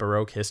met in a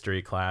Baroque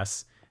history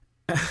class,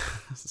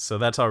 so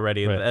that's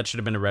already Right. That should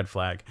have been a red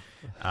flag.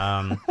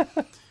 But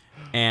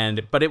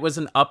it was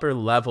an upper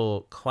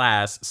level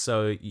class,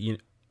 so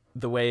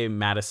the way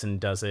Madison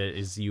does it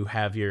is you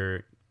have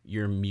your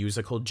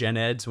musical gen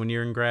eds when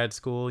you're in grad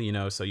school,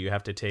 so you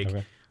have to take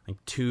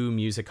like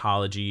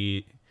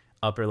 2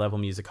 upper level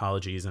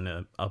musicologies and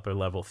a upper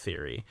level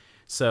theory.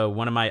 So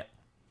one of my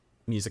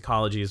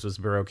musicologies was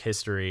Baroque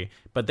history,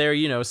 but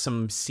there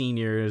some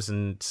seniors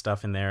and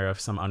stuff in there of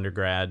some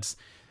undergrads,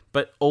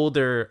 but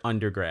older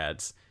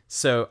undergrads.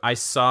 So I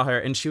saw her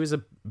and she was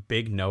a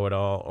big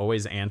know-it-all,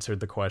 always answered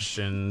the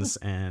questions.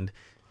 And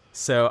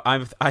so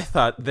I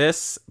thought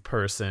this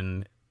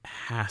person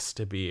has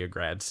to be a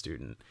grad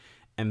student.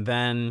 And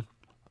then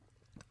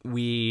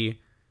we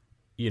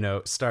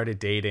started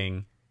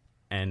dating,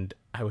 and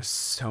I was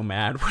so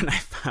mad when I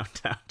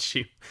found out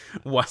she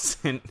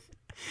wasn't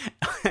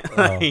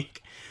a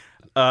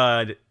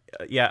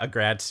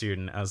grad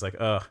student. I was like,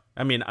 oh,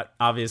 I mean,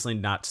 obviously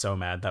not so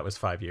mad. That was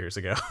 5 years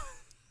ago.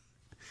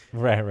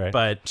 Right.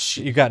 But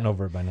You've gotten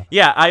over it by now.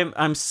 Yeah,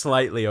 I'm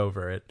slightly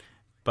over it.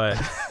 But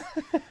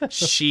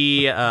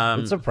she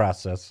It's a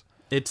process.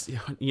 It's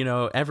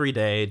every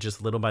day,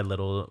 just little by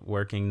little,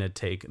 working to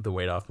take the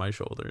weight off my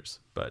shoulders.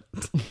 But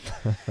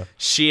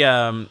she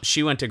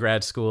went to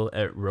grad school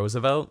at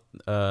Roosevelt,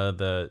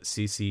 the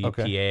CCPA.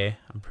 Okay.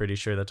 I'm pretty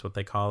sure that's what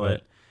they call Right.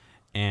 it.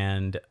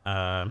 And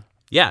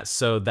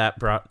so that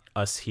brought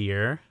us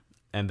here.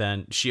 And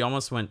then she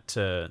almost went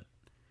to,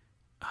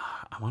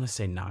 I want to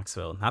say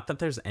Knoxville. Not that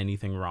there's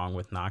anything wrong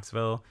with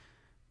Knoxville,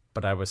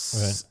 but I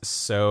was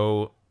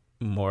so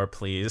more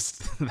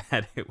pleased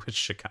that it was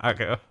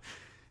Chicago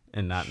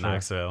and not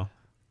Knoxville.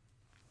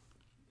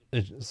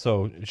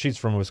 So she's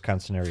from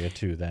Wisconsin area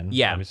too, then.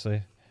 Yeah.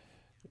 Obviously.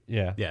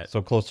 Yeah. Yeah.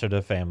 So closer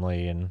to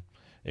family, and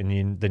then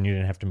you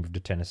didn't have to move to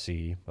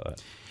Tennessee.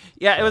 But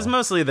yeah, it was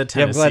mostly the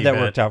Tennessee. Yeah, I'm glad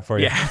that worked out for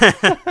you.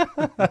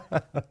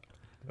 Yeah.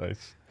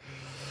 Nice.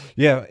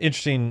 Yeah,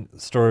 interesting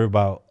story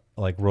about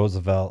like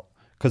Roosevelt,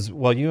 because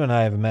you and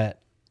I have met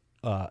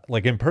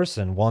like in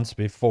person once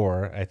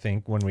before. I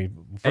think when we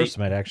first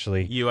met,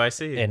 actually.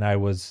 UIC. And I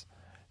was,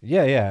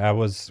 I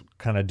was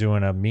kind of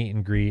doing a meet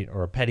and greet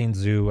or a petting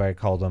zoo, I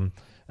called them,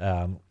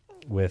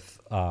 with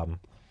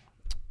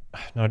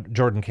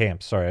Jordan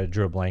Camp. Sorry, I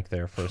drew a blank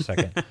there for a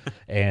second.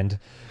 And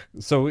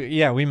so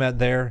we met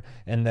there,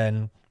 and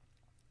then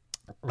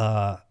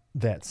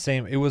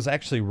it was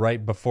actually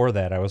right before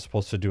that I was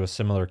supposed to do a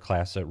similar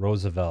class at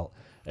Roosevelt,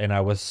 and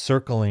I was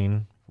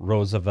circling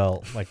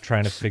Roosevelt, like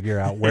trying to figure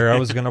out where I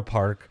was going to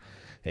park,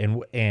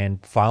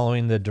 and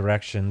following the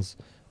directions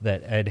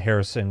that Ed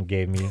Harrison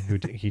gave me,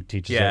 he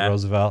teaches at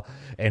Roosevelt,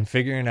 and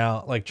figuring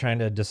out, like, trying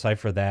to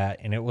decipher that.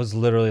 And it was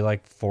literally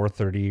like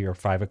 4:30 or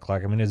 5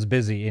 o'clock. I mean, it's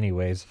busy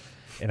anyways.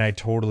 And I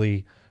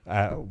totally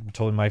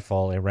my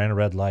fault. I ran a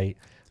red light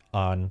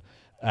on,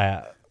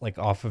 like,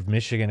 off of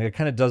Michigan. It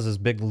kind of does this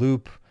big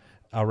loop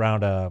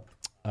around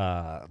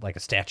like a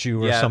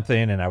statue or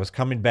something. And I was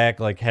coming back,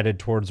 like, headed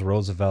towards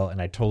Roosevelt,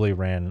 and I totally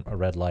ran a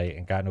red light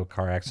and got into a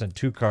car accident,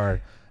 three-car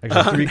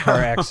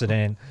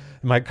accident.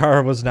 My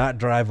car was not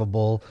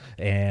drivable,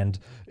 and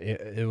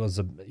it was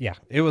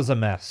a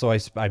mess. So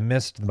I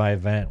missed my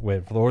event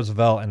with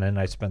Roosevelt, and then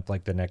I spent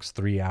like the next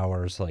 3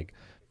 hours like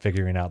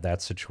figuring out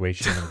that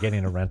situation and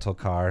getting a rental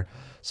car.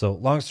 So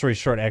long story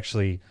short,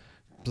 actually,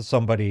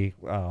 somebody,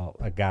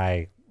 a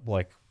guy,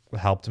 like,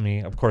 helped me.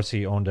 Of course,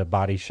 he owned a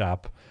body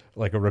shop,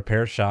 like a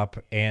repair shop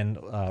and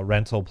a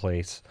rental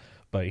place,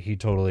 but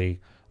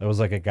it was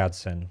like a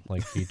godsend.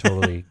 Like,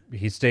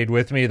 he stayed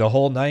with me the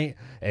whole night,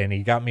 and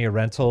he got me a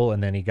rental,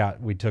 and then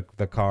we took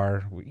the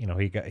car,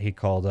 he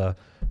called a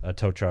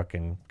tow truck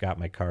and got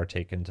my car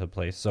taken to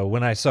place. So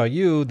when I saw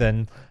you,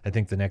 then I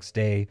think the next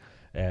day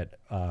at,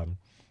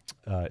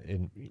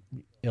 in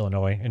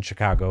Illinois, in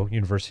Chicago,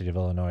 University of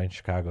Illinois in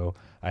Chicago,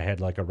 I had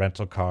like a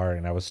rental car,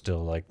 and I was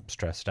still like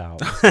stressed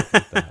out and stuff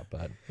like that.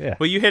 But yeah.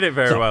 Well, you hit it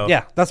very well.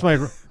 Yeah, that's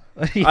my...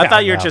 I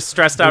thought you were just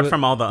stressed out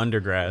from all the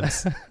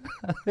undergrads.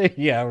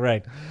 Yeah,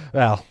 right.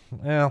 Well,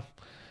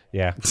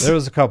 yeah. There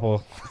was a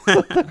couple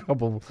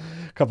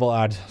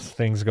odd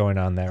things going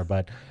on there,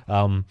 but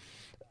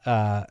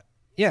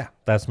yeah,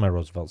 that's my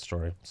Roosevelt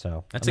story.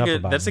 So that's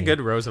a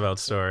good Roosevelt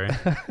story.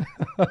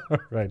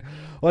 Right.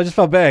 Well, I just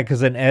felt bad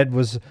because then I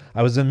was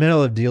in the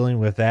middle of dealing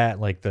with that,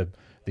 like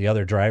the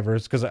other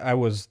drivers, because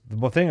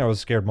the thing I was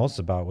scared most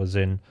about was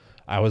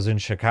I was in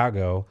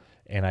Chicago.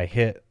 and I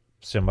hit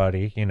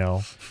somebody,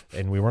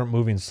 and we weren't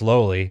moving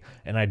slowly,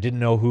 and I didn't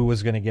know who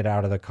was going to get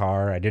out of the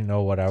car. I didn't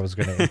know what I was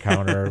going to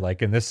encounter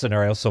like in this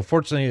scenario. So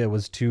fortunately, it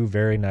was two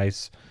very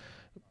nice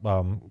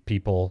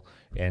people,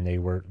 and they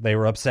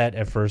were upset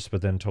at first,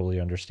 but then totally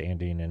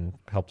understanding and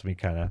helped me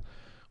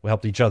we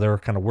helped each other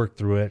kind of work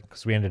through it,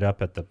 because we ended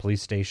up at the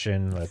police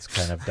station that's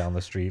kind of down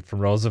the street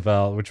from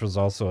Roosevelt, which was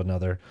also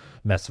another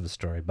mess of a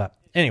story. But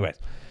anyways,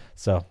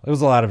 so it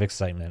was a lot of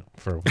excitement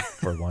for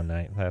one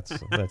night. That's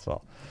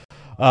all.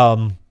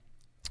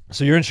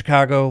 So you're in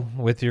Chicago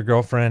with your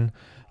girlfriend,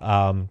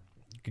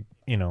 freelancing,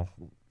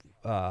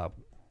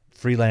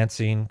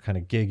 kind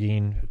of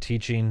gigging,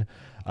 teaching,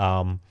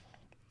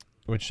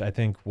 which I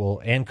think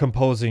and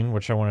composing,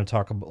 which I want to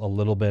talk a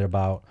little bit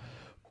about.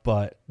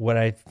 But what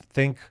I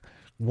think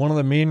one of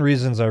the main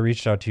reasons I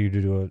reached out to you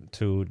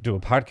to do a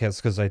podcast,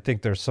 because I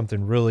think there's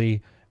something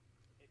really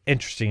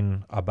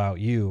interesting about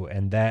you,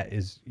 and that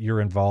is you're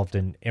involved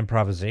in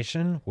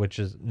improvisation, which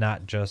is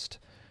not just,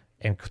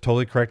 and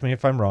totally correct me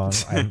if I'm wrong,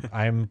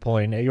 I'm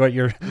pulling what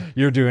you're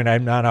doing.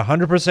 I'm not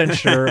 100%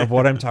 sure of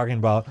what I'm talking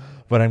about,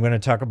 but I'm going to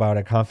talk about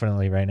it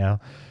confidently right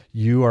now.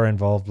 You are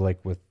involved like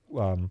with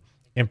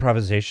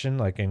improvisation,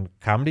 like in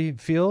comedy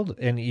field,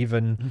 and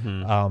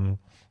even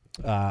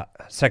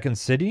Second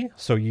City.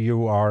 So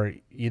you are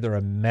either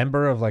a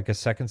member of like a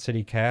Second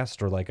City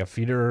cast or like a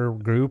feeder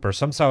group or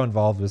somehow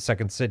involved with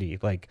Second City,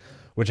 like,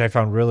 which I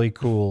found really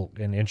cool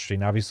and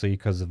interesting, obviously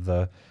because of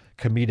the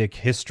comedic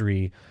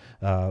history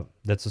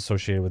that's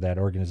associated with that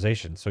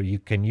organization. So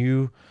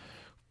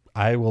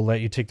I will let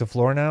you take the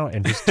floor now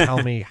and just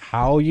tell me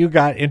how you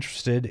got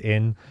interested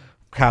in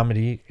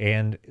comedy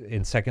and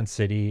in Second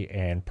City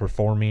and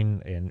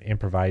performing and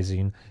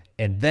improvising.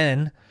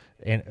 And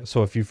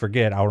so if you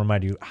forget, I'll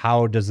remind you,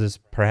 how does this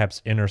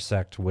perhaps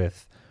intersect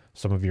with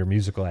some of your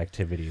musical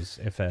activities,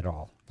 if at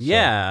all?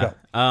 Yeah.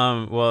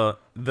 Well,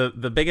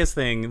 the biggest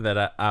thing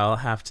that I'll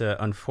have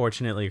to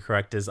unfortunately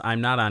correct is I'm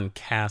not on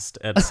cast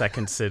at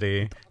Second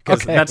City,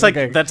 because that's like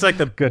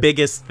the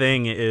biggest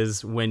thing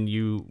is when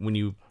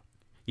you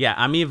yeah,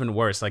 I'm even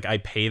worse. Like I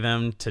pay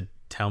them to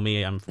tell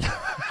me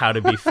how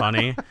to be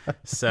funny.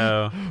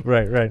 So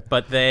right.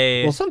 But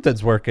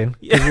something's working.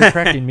 You're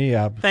cracking me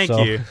up. Thank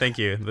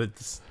you.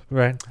 That's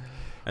right.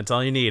 That's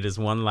all you need is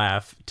one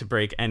laugh to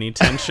break any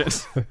tension.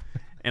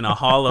 In a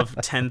hall of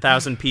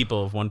 10,000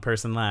 people, if one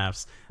person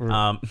laughs.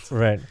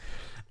 Right.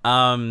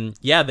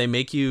 Yeah,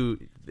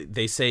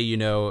 they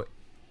say,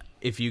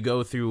 if you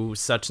go through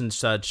such and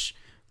such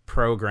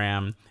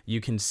program,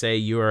 you can say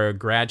you are a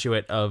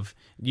graduate of,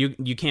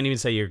 you can't even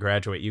say you're a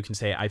graduate. You can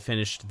say, I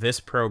finished this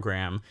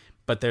program,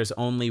 but there's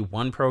only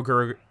one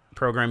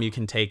program you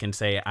can take and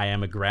say, I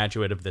am a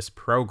graduate of this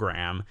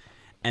program.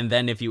 And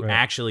then if you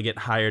actually get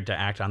hired to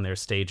act on their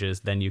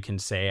stages, then you can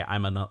say,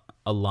 I'm an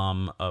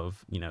alum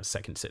of,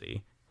 Second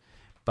City.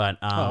 But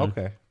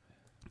okay.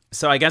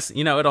 So I guess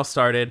it all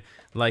started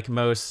like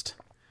most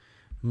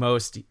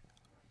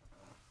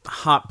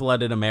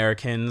hot-blooded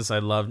Americans. I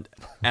loved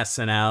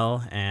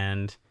SNL,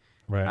 and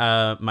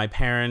my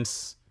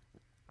parents,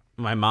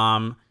 my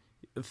mom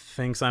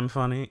thinks I'm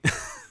funny.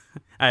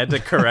 I had to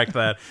correct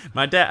that.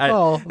 My dad.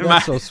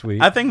 That's so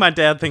sweet. I think my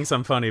dad thinks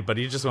I'm funny, but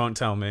he just won't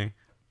tell me.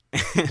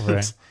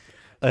 Right.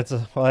 That's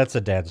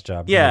a dad's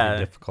job. Yeah,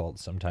 difficult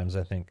sometimes,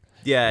 I think.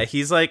 Yeah,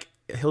 he's like,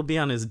 he'll be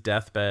on his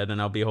deathbed and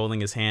I'll be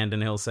holding his hand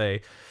and he'll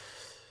say,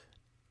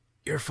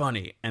 you're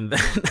funny. And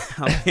then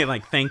I'll be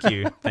like, thank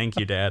you,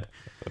 Dad.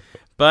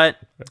 But,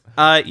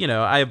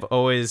 I've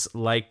always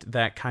liked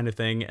that kind of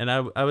thing. And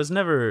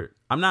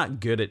I'm not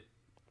good at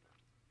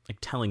like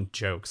telling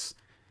jokes.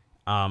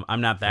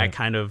 I'm not that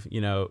kind of,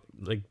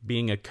 like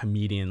being a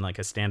comedian, like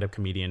a stand-up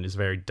comedian is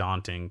very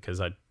daunting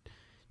because I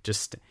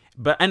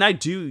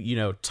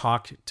do,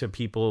 talk to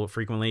people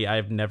frequently.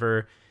 I've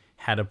never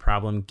had a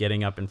problem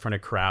getting up in front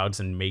of crowds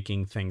and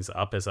making things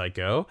up as I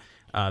go.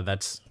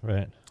 That's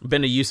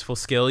been a useful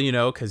skill,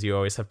 because you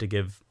always have to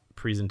give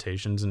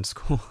presentations in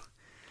school.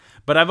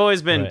 But I've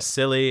always been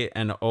silly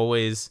and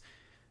always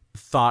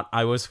thought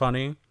I was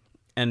funny.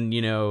 And,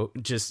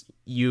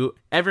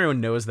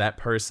 everyone knows that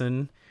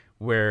person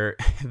where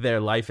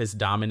their life is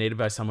dominated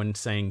by someone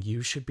saying,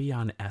 you should be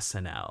on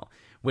SNL.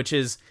 Which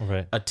is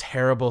a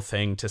terrible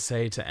thing to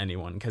say to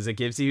anyone, because it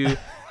gives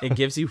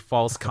you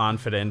false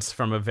confidence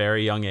from a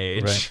very young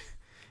age.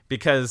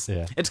 Because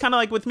it's kind of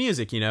like with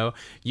music,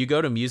 you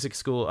go to music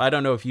school. I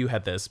don't know if you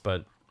had this,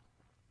 but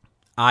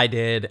I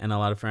did, and a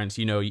lot of friends.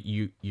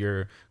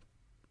 You're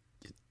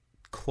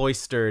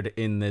cloistered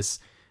in this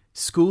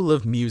school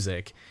of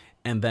music,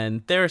 and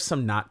then there are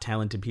some not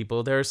talented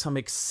people. There are some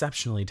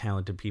exceptionally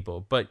talented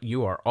people, but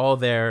you are all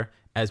there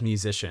as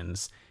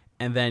musicians,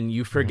 and then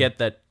you forget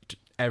that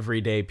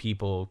everyday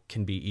people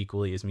can be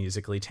equally as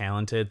musically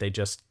talented. They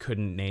just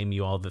couldn't name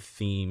you all the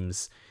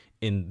themes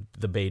in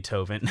the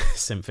Beethoven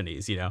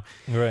symphonies,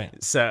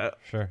 Right. So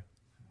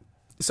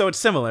it's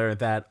similar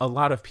that a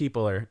lot of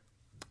people are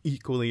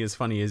equally as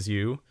funny as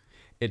you.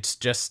 It's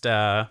just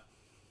you're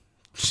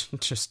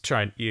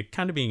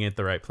kind of being at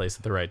the right place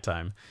at the right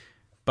time.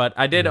 But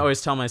I did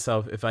always tell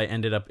myself, if I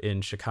ended up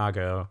in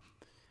Chicago,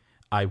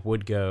 I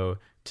would go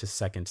to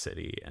Second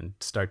City and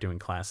start doing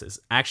classes.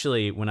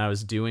 Actually, when I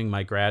was doing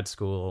my grad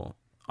school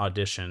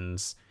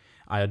auditions,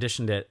 I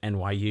auditioned at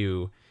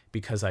NYU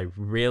because I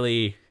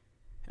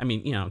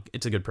mean, you know,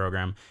 it's a good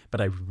program, but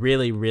I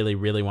really, really,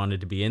 really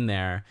wanted to be in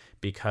there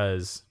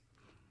because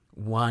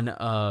one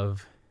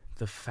of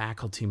the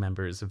faculty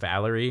members,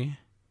 Valerie,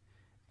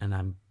 and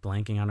I'm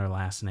blanking on her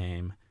last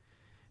name,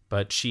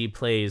 but she's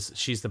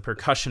the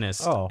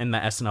percussionist in the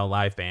SNL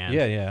live band.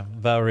 Yeah.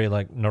 Valerie,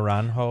 like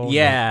Naranjo.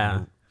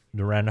 Yeah.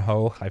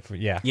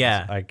 Naranjo.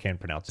 Yeah. I can't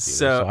pronounce it either,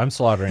 so I'm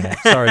slaughtering it.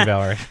 Sorry,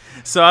 Valerie.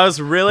 So I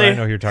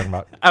know who you're talking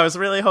about. I was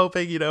really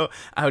hoping, you know,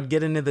 I would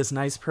get into this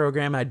nice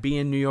program. I'd be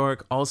in New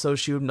York. Also,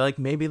 she would like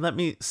maybe let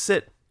me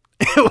sit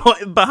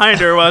behind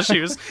her while she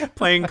was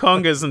playing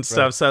congas and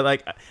stuff. Right. So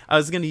like I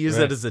was going to use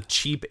that as a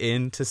cheap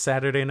in to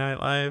Saturday Night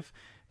Live,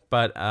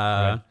 but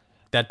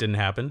that didn't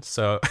happen.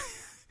 So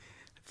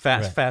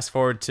fast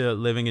forward to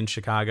living in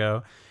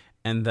Chicago,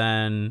 and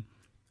then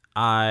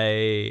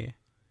I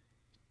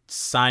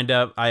signed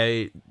up.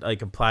 I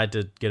like applied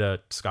to get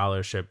a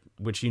scholarship,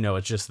 which, you know,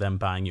 it's just them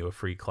buying you a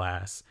free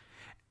class.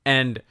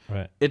 And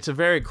it's a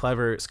very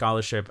clever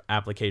scholarship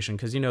application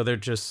because, you know, they're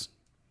just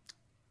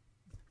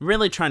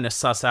really trying to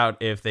suss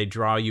out if they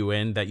draw you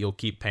in that you'll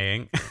keep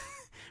paying,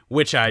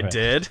 which I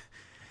did.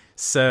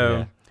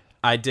 So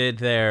I did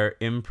their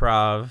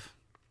improv,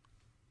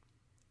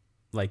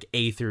 like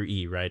A through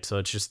E, right? So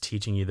it's just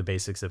teaching you the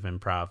basics of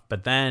improv.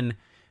 But then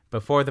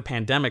before the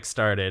pandemic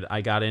started,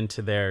 I got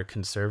into their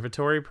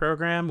conservatory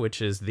program,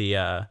 which is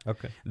the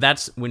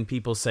that's when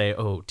people say,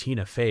 oh,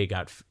 Tina Fey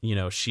got, you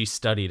know, she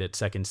studied at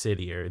Second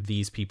City, or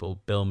these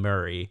people, Bill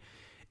Murray.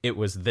 It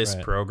was this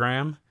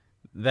program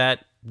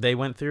that they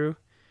went through.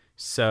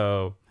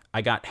 So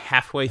I got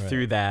halfway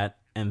through that,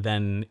 and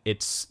then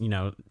it's, you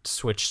know,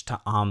 switched to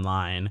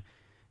online.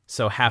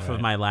 So half of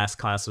my last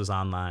class was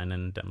online,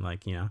 and I'm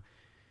like, you know,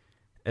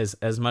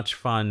 as much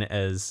fun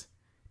as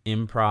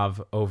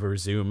improv over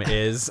Zoom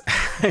is,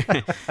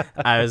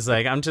 I was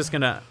like, I'm just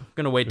gonna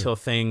wait till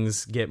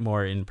things get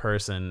more in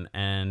person,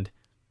 and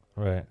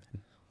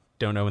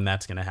don't know when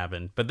that's gonna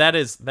happen. But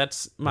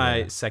that's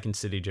my Second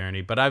City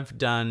journey. But I've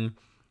done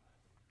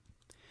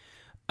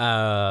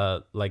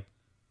like,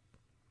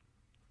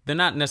 they're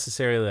not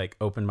necessarily like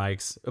open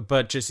mics,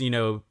 but just, you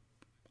know,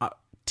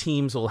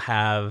 teams will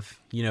have,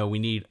 you know, we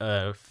need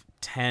a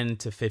 10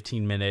 to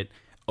 15 minute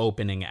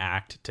opening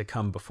act to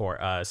come before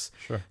us.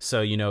 Sure.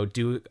 So, you know,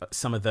 do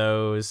some of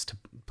those to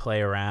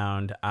play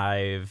around.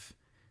 I've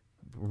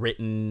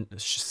written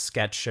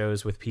sketch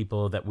shows with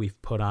people that we've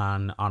put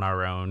on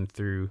our own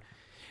through,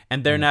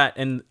 and they're not,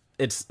 and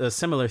it's a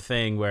similar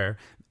thing where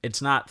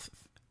it's not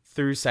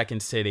through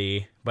Second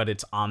City, but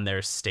it's on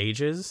their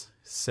stages.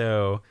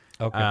 So,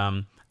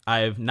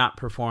 I've not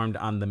performed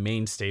on the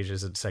main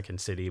stages at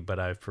Second City, but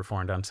I've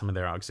performed on some of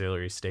their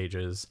auxiliary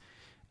stages,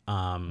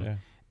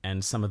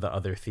 and some of the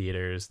other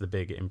theaters, the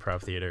big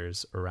improv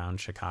theaters around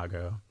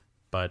Chicago.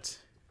 But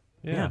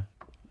yeah.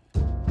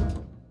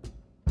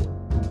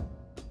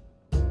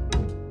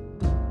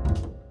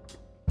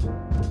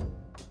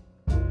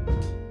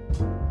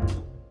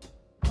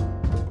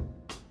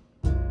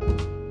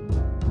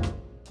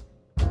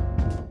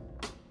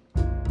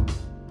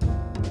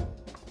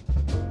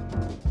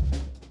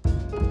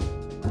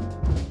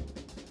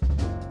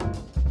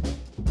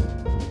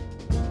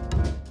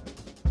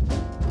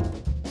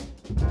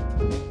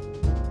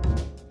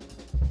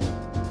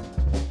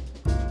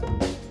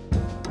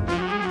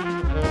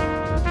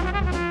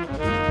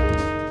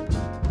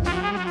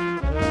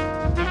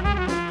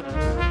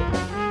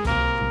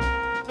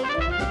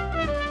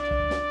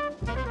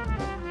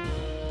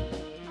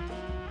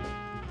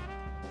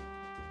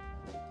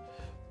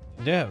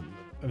 Yeah,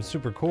 it was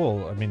super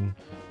cool. I mean,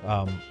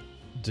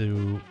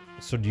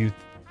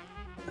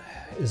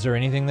 is there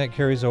anything that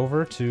carries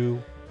over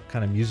to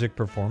kind of music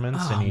performance?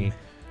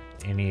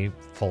 Any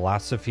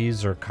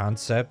philosophies or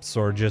concepts,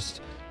 or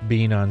just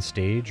being on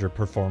stage or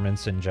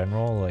performance in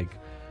general? Like,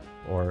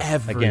 or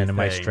everything. Again, am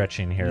I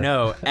stretching here?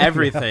 No,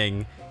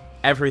 everything.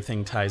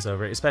 Everything ties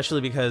over,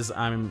 especially because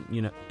I'm,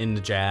 you know,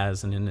 into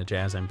jazz and into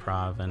jazz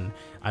improv, and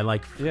I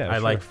like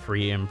like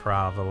free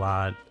improv a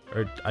lot,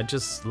 or I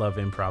just love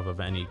improv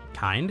of any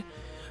kind.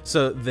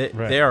 So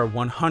they are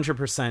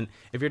 100%.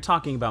 If you're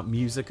talking about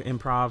music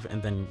improv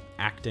and then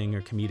acting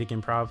or comedic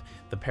improv,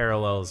 the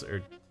parallels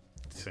are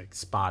like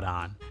spot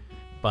on.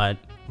 But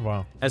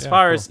as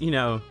far as, you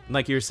know,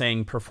 like you're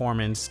saying,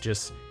 performance,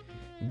 just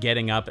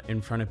getting up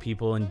in front of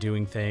people and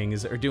doing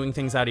things, or doing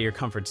things out of your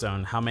comfort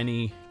zone. How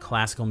many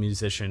classical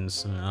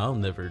musicians, I'll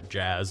never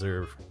jazz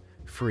or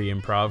free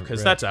improv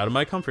because that's out of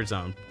my comfort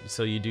zone.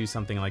 So you do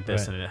something like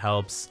this and it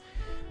helps.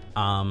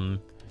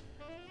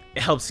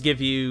 It helps give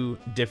you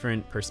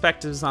different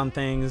perspectives on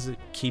things. It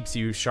keeps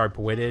you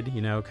sharp-witted, you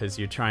know, because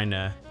you're trying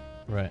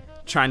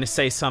to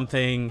say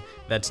something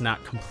that's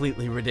not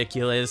completely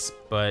ridiculous,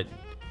 but,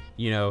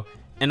 you know,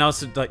 and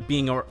also like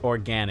being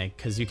organic,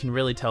 because you can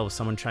really tell if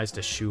someone tries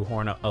to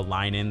shoehorn a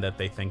line in that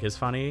they think is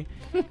funny,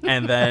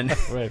 and then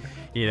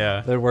you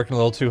know, they're working a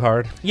little too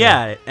hard.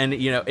 Yeah, and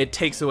you know, it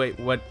takes away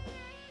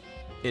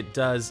it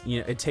does,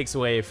 it takes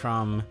away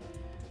from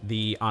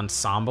the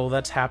ensemble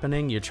that's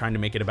happening. You're trying to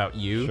make it about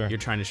you. Sure. You're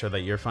trying to show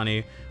that you're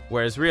funny.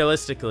 Whereas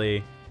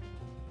realistically,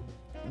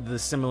 the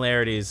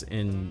similarities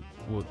in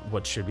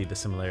what should be the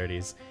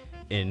similarities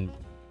in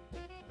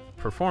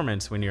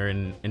performance when you're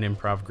in an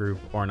improv group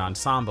or an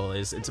ensemble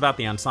is it's about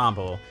the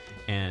ensemble.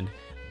 And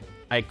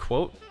I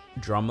quote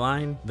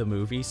Drumline, the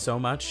movie, so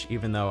much,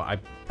 even though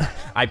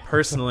I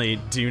personally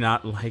do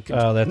not like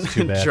that's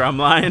too bad.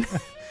 Drumline.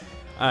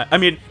 I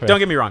mean, Right. Don't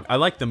get me wrong. I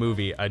like the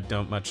movie. I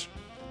don't much.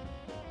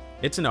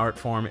 It's an art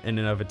form in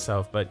and of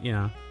itself, but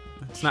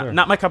it's Sure.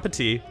 not my cup of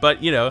tea. But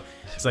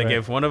it's like Right.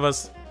 if one of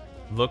us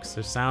looks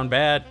or sound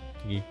bad,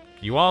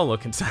 you all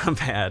look and sound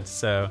bad.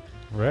 So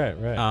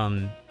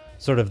Right.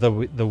 Sort of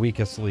the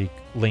weakest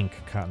link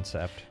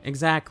concept.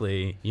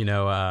 exactly,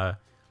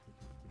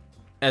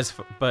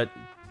 but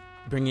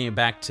bringing it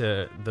back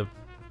to the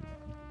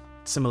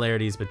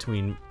similarities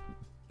between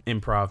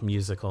improv,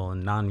 musical,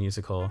 and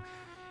non-musical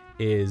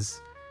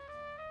is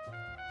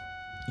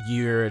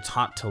you're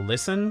taught to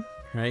listen,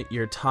 right?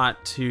 You're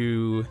taught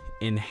to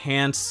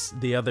enhance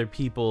the other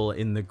people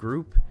in the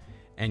group,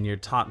 and you're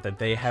taught that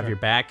they have Sure. your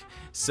back.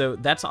 So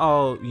that's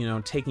all,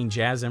 taking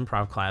jazz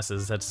improv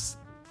classes, that's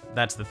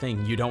the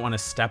thing. You don't want to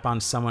step on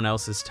someone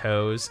else's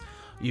toes.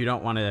 You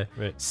don't want to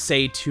Right.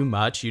 say too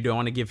much. You don't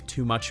want to give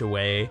too much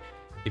away.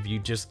 If you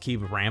just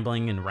keep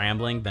rambling and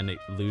rambling, then it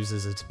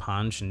loses its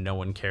punch and no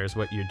one cares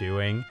what you're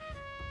doing.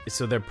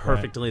 So they're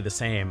perfectly the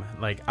same.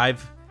 Like I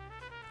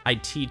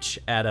teach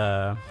at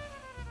a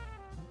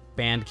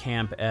band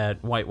camp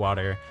at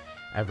Whitewater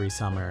every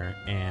summer,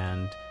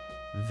 and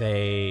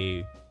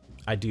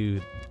I do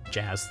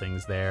jazz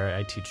things there.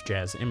 I teach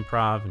jazz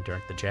improv and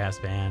direct the jazz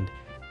band.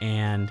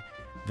 And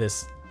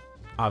this,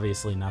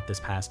 obviously not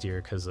this past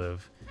year because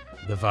of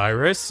the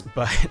virus,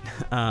 but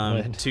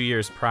 2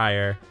 years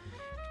prior,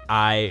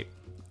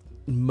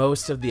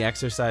 most of the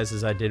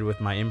exercises I did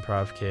with my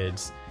improv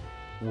kids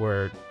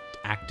were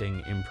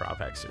acting improv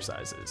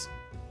exercises,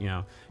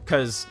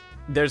 because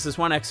there's this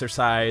one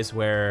exercise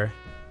where,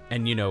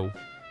 and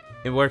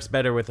it works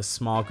better with a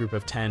small group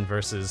of 10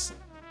 versus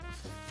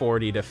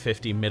 40 to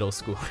 50 middle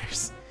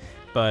schoolers.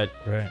 But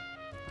Right.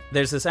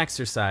 there's this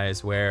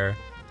exercise where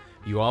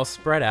you all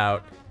spread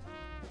out,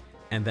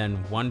 and then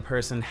one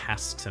person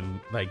has to,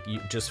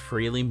 just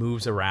freely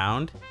moves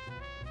around,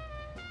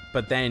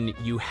 but then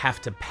you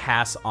have to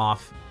pass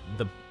off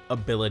the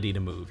ability to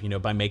move,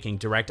 by making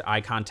direct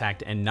eye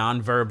contact, and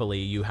non-verbally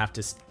you have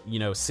to,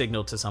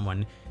 signal to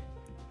someone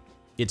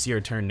it's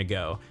your turn to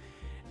go.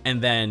 And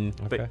then,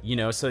 Okay.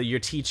 but, so you're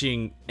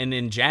teaching, and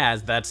in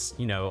jazz, that's,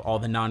 all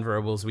the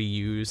nonverbals we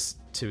use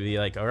to be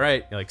like, all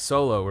right, like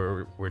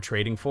solo, we're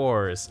trading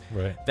fours.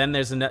 Right. Then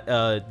there's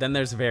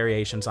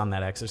variations on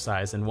that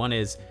exercise, and one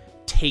is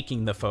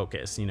taking the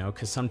focus,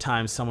 because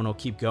sometimes someone will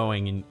keep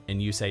going,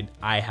 and you say,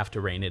 I have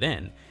to rein it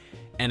in.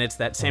 And it's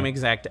that same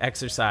exact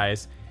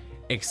exercise,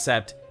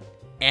 except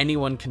only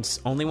one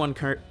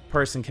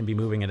person can be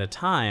moving at a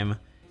time,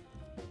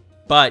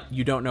 but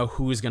you don't know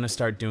who's going to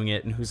start doing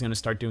it and who's going to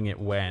start doing it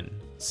when.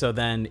 So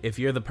then if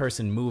you're the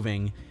person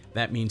moving,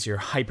 that means you're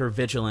hyper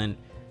vigilant,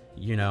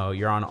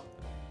 you're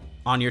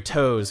on your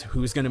toes,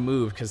 who's going to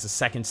move, because the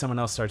second someone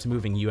else starts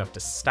moving, you have to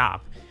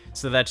stop.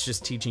 So that's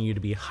just teaching you to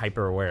be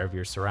hyper aware of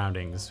your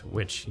surroundings,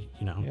 which,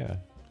 Yeah.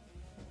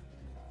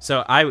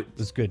 So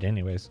It's good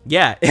anyways.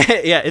 yeah,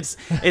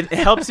 it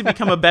helps you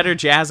become a better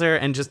jazzer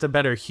and just a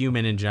better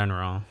human in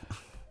general.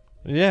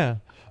 Yeah.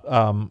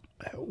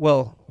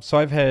 Well, so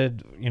I've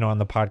had, on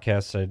the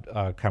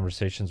podcast,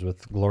 conversations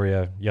with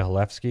Gloria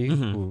Yahalevsky,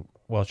 who,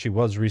 she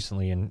was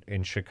recently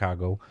in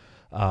Chicago.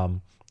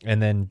 And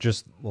then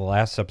just the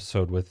last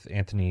episode with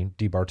Anthony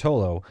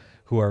DiBartolo,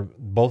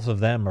 both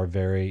of them are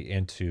very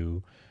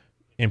into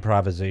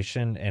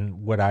improvisation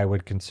and what I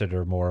would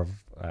consider more of,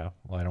 I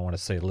don't want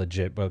to say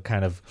legit, but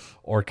kind of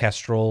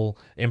orchestral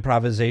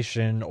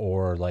improvisation,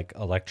 or like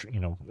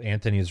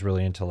Anthony is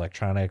really into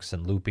electronics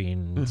and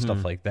looping and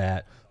stuff like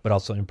that, but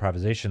also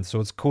improvisation. So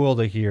it's cool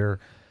to hear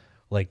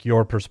like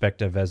your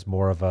perspective as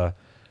more of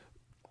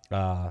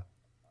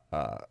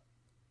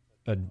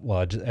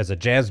as a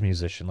jazz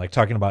musician, like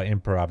talking about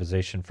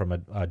improvisation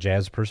from a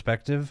jazz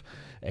perspective,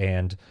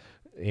 and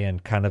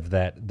kind of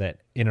that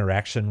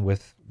interaction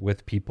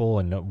with people,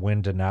 and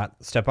when to not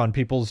step on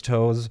people's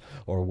toes,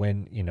 or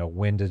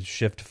when to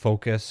shift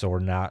focus or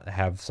not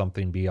have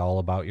something be all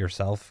about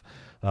yourself.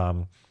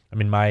 I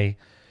mean, my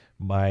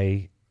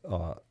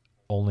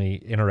only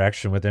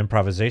interaction with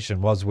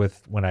improvisation was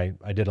with when I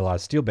did a lot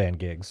of steel band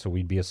gigs. So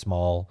we'd be a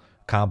small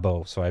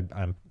combo. So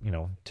I'm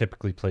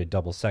typically played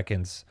double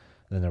seconds.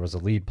 Then there was a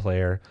lead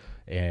player,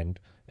 and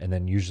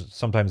then usually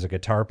sometimes a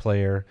guitar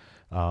player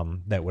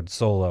that would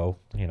solo,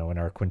 in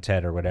our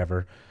quintet or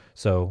whatever.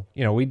 So,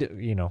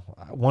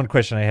 one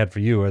question I had for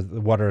you is,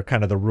 what are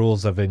kind of the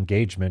rules of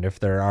engagement, if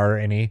there are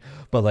any?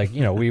 But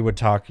we would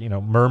talk,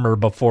 murmur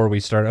before we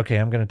start, okay,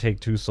 I'm going to take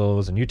 2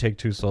 solos and you take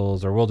 2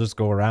 solos, or we'll just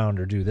go around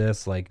or do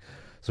this.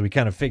 So we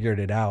kind of figured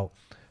it out,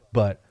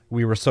 but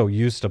we were so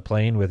used to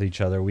playing with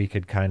each other, we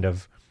could kind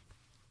of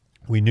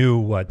we knew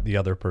what the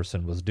other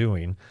person was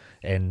doing.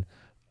 And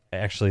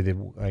actually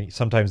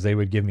sometimes they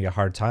would give me a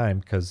hard time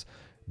because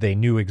they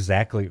knew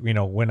exactly,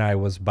 when I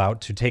was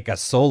about to take a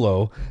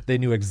solo, they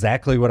knew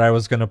exactly what I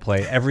was going to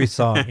play. Every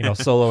song,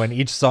 solo, and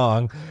each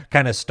song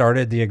kind of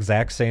started the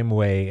exact same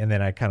way. And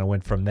then I kind of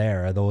went from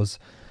there. Do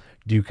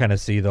you kind of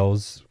see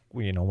those,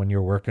 when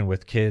you're working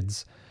with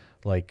kids,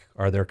 like,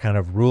 are there kind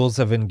of rules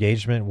of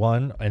engagement,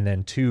 one, and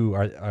then two,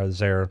 is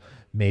there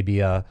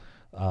maybe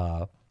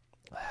some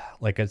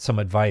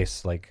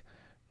advice, like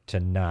to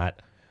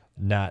not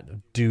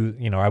do,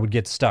 I would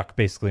get stuck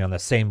basically on the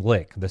same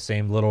lick, the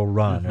same little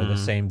run, or the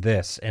same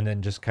this, and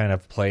then just kind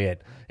of play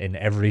it in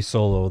every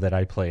solo that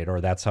I played, or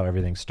that's how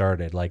everything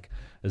started. Like,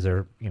 is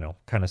there,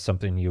 kind of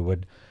something you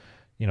would,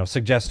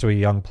 suggest to a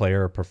young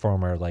player or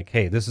performer, like,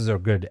 hey, this is a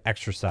good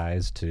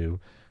exercise to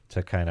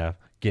kind of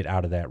get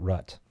out of that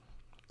rut?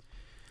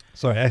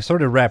 Sorry, I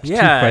sort of wrapped two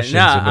questions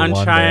into I'm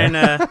one trying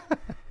there. to.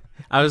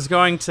 I was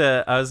going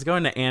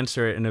to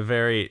answer it in a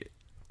very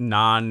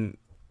non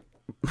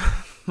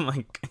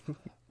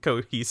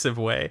cohesive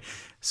way.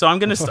 So I'm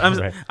gonna.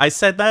 Right. I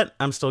said that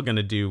I'm still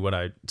gonna do what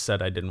I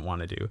said I didn't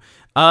want to do.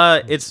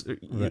 It's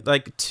Right.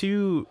 like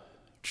two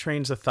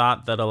trains of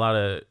thought that a lot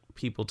of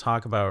people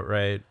talk about,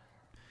 right?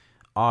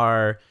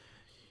 Are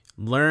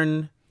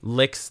learn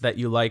licks that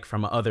you like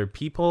from other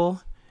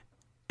people,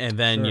 and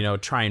then Sure.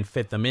 try and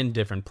fit them in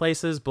different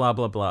places, blah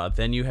blah blah.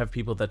 Then you have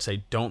people that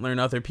say don't learn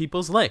other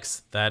people's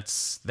licks.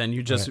 Then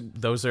you just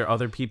Right. those are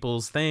other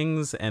people's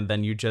things, and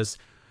then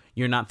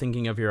you're not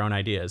thinking of your own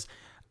ideas.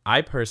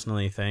 I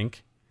personally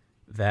think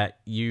that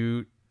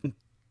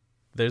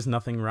there's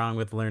nothing wrong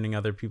with learning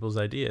other people's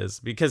ideas,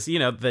 because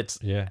that's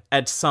Yeah.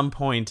 at some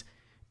point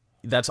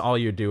that's all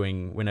you're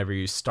doing whenever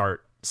you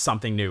start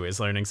something new, is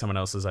learning someone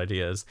else's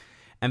ideas.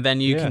 And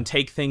then you can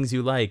take things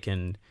you like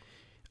and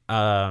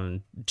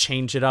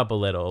change it up a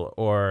little,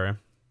 or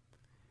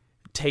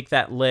take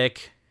that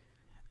lick.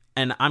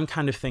 And I'm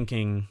kind of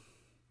thinking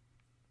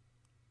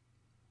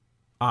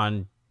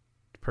on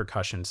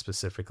percussion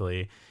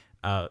specifically,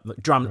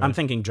 drum. Right. I'm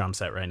thinking drum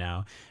set right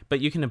now, but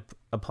you can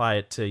apply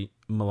it to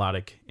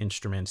melodic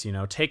instruments.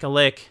 Take a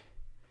lick,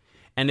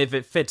 and if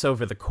it fits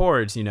over the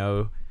chords,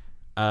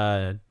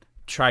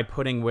 try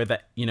putting with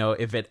it.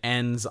 If it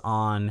ends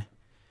on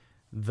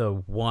the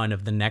one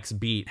of the next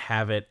beat,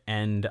 have it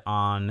end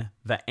on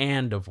the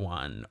and of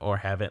one, or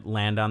have it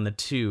land on the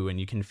two, and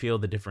you can feel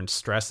the different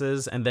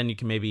stresses. And then you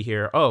can maybe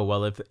hear, oh,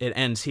 well, if it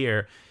ends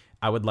here,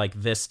 I would like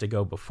this to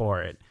go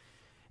before it.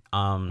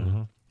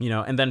 And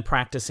then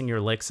practicing your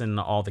licks in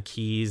all the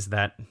keys,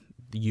 that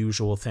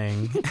usual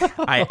thing.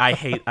 I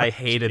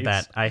hated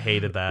that. I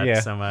hated that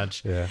Yeah. so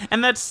much. Yeah.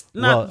 And that's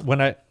not.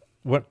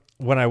 Well,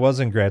 when I was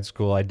in grad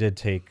school, I did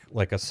take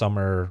like a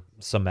summer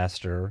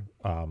semester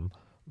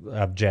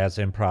of jazz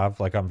improv,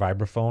 like on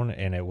vibraphone,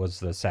 and it was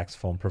the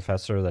saxophone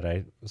professor that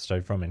I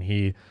studied from,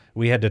 and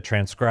we had to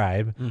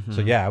transcribe.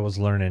 So yeah, I was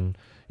learning.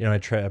 I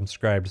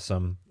transcribed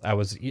some. I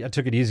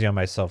took it easy on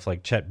myself,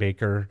 like Chet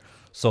Baker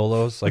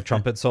solos, like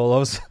trumpet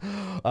solos,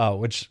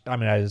 which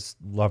I just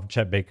love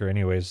Chet Baker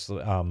anyways.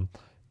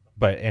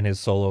 And his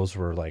solos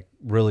were like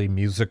really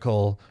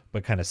musical,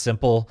 but kind of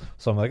simple.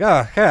 So I'm like,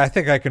 yeah, I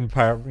think I can,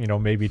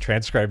 maybe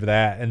transcribe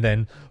that. And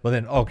then,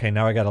 okay,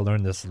 now I got to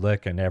learn this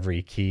lick in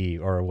every key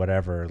or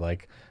whatever.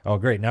 Like, oh,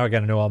 great. Now I got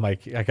to know I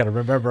got to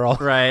remember all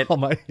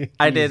my keys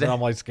and all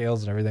my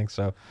scales and everything.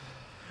 So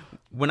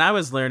When I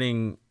was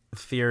learning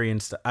theory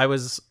and stuff, I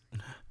was,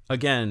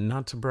 again,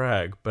 not to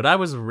brag, but I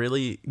was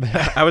really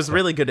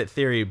good at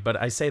theory. But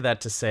I say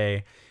that to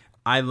say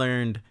I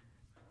learned,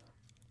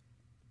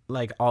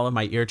 like, all of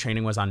my ear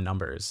training was on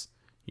numbers,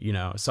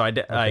 so I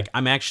did, like,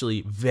 I'm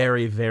actually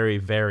very, very,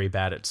 very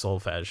bad at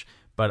solfege,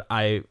 but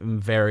I am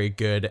very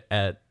good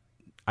at,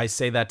 I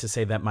say that to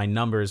say that my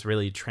numbers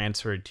really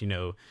transferred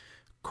to,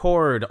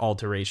 chord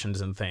alterations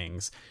and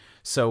things.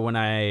 So when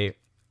I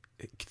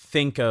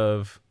think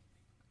of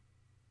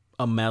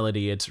a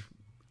melody, it's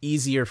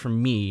easier for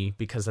me,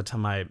 because that's how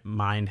my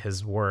mind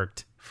has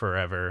worked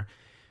forever,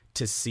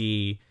 to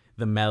see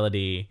the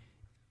melody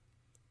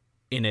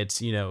in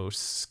its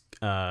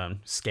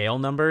scale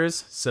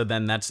numbers. So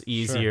then that's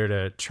easier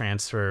to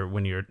transfer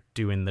when you're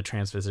doing the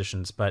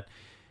transpositions. But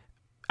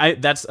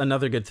that's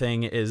another good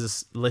thing,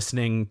 is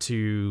listening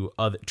to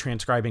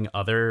transcribing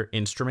other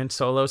instrument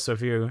solos. So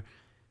if you're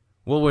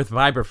with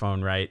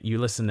vibraphone, right, you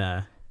listen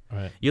to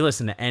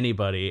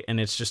anybody, and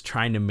it's just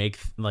trying to make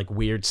like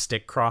weird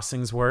stick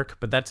crossings work.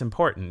 But that's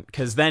important,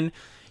 because then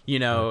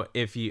I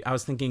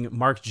was thinking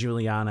Mark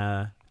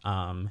Juliana,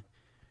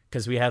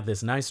 because we have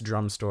this nice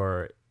drum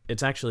store.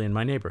 It's actually in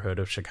my neighborhood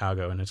of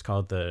Chicago, and it's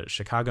called the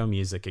Chicago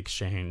Music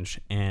Exchange.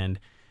 And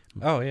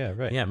oh yeah,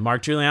 right. Yeah,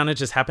 Mark Juliana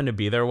just happened to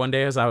be there one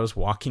day as I was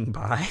walking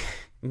by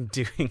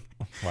doing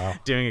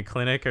a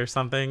clinic or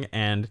something.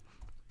 And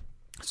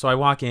so I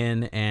walk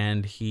in,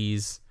 and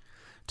he's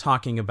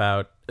talking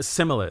about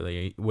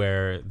similarly,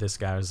 where this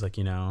guy was like,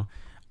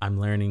 I'm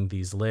learning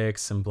these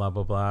licks and blah,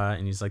 blah, blah.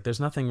 And he's like, there's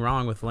nothing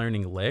wrong with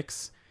learning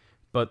licks,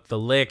 but the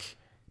lick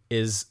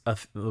is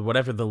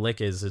whatever the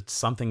lick is, it's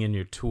something in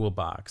your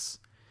toolbox.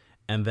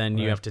 and then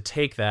you have to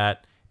take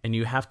that and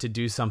you have to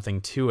do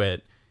something to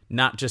it,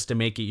 not just to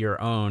make it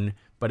your own,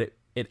 but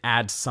it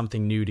adds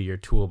something new to your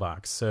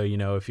toolbox. So, you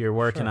know, if you're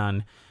working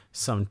on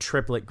some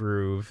triplet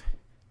groove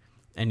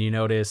and you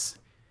notice,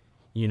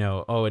 you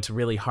know, oh, it's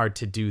really hard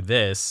to do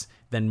this,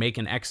 then make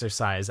an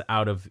exercise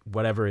out of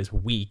whatever is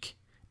weak.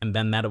 And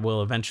then that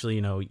will eventually,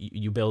 you know,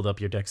 you build up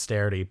your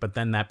dexterity, but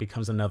then that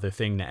becomes another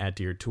thing to add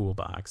to your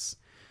toolbox.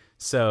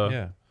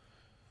 So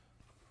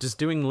just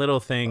doing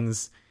little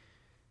things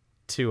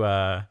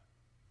to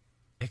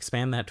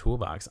expand that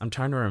toolbox. I'm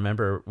trying to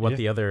remember what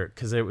the other,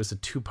 because it was a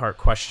 2-part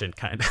question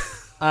kind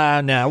of.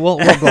 Nah, we'll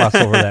gloss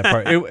over that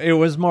part. It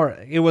was more,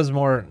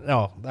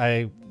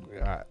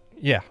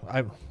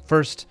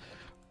 first,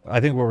 I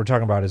think what we're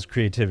talking about is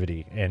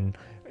creativity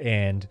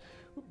and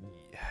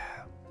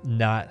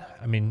not,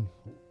 I mean,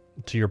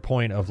 to your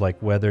point of like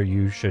whether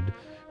you should,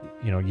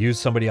 you know, use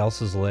somebody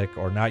else's lick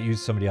or not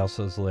use somebody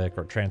else's lick,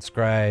 or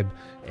transcribe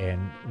and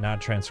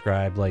not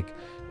transcribe, like,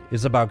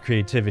 is about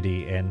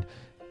creativity, and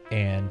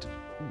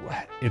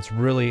it's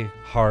really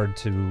hard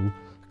to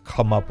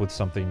come up with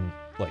something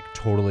like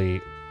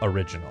totally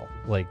original,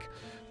 like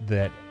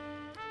that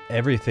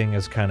everything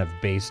is kind of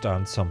based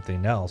on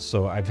something else.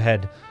 So I've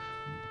had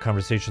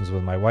conversations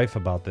with my wife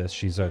about this.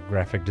 She's a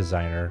graphic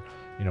designer,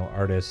 you know,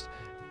 artist,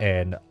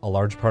 and a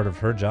large part of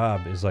her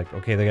job is like,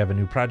 okay, they have a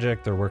new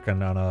project, they're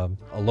working on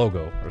a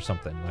logo or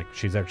something. Like,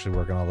 she's actually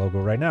working on a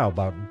logo right now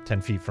about 10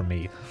 feet from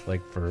me,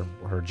 like, for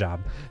her job.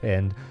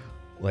 And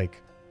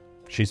like,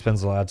 she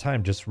spends a lot of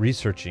time just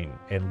researching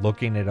and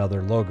looking at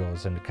other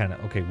logos and kind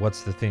of, okay,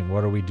 what's the theme?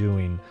 What are we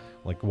doing?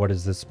 Like, what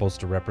is this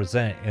supposed to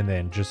represent? And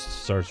then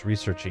just starts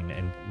researching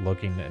and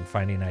looking and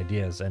finding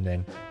ideas, and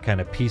then kind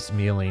of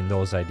piecemealing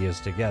those ideas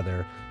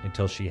together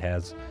until she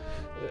has,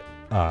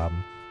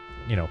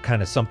 you know,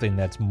 kind of something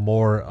that's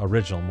more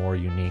original, more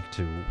unique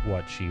to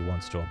what she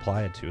wants to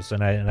apply it to. So,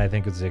 and I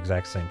think it's the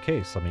exact same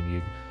case. I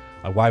mean,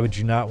 why would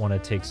you not want to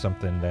take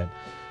something that,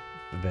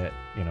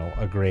 you know,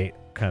 a great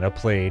kind of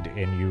played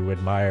and you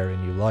admire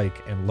and you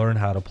like, and learn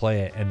how to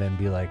play it, and then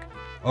be like,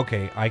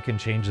 okay, I can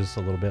change this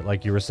a little bit.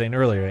 Like you were saying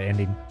earlier,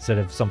 instead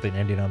of something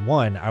ending on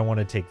 1, I want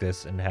to take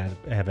this and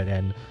have it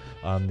end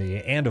on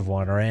the and of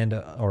 1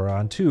 or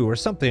on 2 or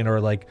something,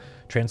 or like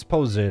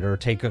transpose it or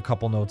take a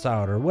couple notes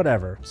out or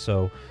whatever.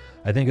 So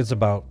I think it's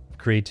about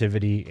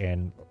creativity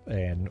and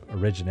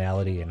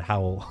originality, and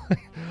how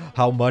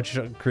much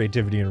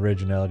creativity and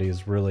originality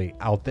is really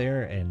out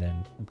there, and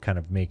then kind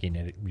of making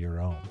it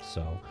your own.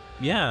 So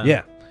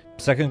yeah.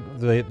 Second,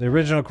 the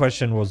original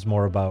question was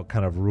more about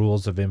kind of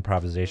rules of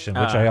improvisation,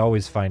 which I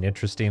always find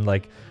interesting.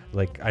 Like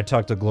I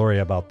talked to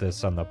Gloria about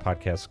this on the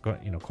podcast,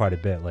 you know, quite a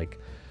bit. Like,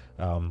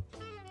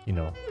 you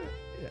know,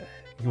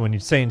 when you're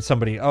saying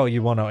somebody, oh,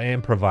 you want to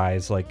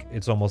improvise, like,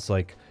 it's almost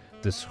like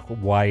this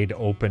wide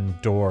open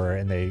door,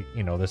 and they,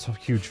 you know, this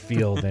huge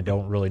field, and they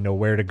don't really know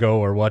where to go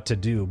or what to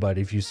do. But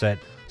if you set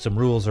some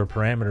rules or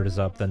parameters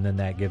up, then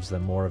that gives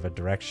them more of a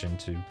direction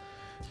to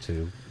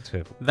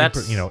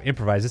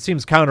improvise. It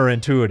seems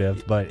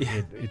counterintuitive, but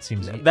it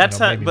seems that's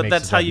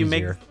how you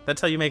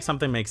make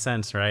something make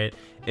sense, right?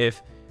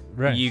 If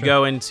you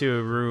go into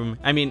a room,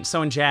 I mean,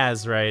 so in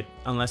jazz, right,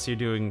 unless you're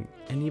doing,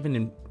 and even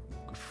in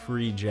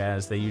free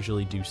jazz, they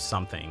usually do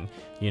something,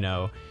 you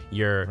know,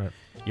 you're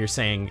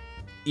saying,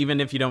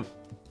 even if you don't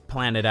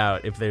plan it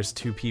out, if there's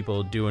 2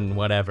 people doing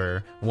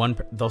whatever,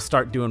 they'll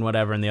start doing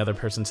whatever, and the other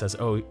person says,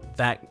 oh,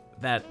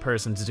 that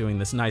person's doing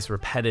this nice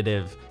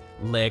repetitive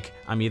lick.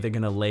 I'm either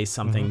going to lay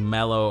something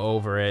mellow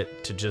over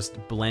it to just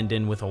blend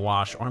in with a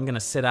wash, or I'm going to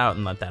sit out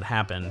and let that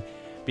happen,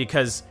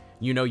 because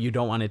you know you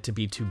don't want it to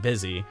be too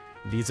busy.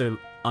 These are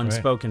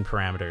unspoken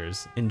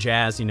parameters. In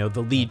jazz, you know,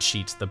 the lead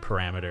sheet's the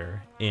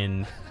parameter.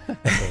 In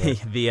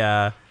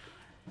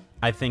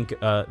I think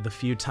the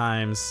few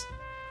times,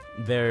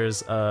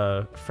 there's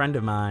a friend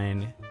of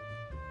mine,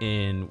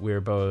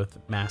 we're both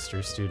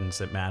master's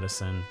students at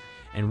Madison,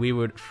 and we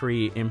would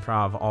free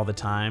improv all the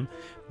time.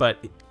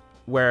 But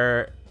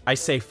where I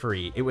say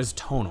free, it was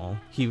tonal.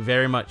 He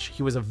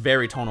was a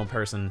very tonal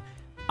person.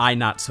 I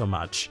not so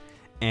much.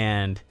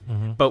 And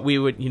but we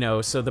would, you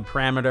know, so the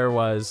parameter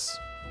was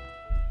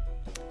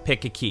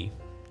pick a key,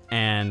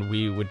 and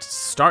we would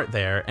start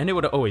there, and it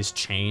would always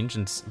change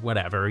and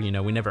whatever, you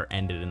know, we never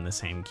ended in the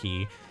same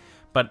key,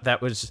 but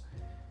that was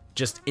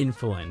just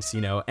influence,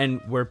 you know.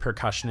 And we're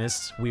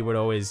percussionists. We would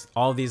always,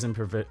 all these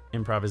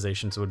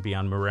improvisations would be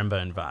on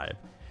marimba and vibe.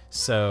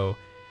 So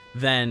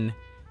then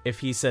if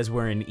he says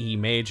we're in E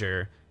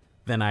major,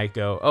 then I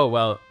go, oh,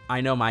 well,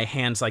 I know my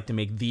hands like to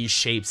make these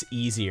shapes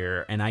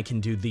easier, and I can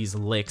do these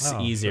licks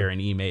easier in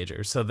E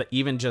major. So that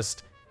even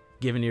just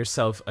giving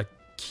yourself a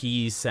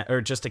key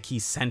or just a key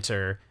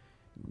center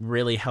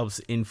really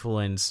helps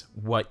influence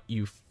what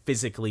you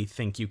physically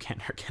think you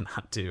can or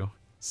cannot do.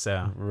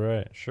 So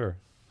right, sure.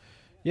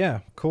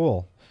 Yeah,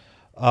 cool.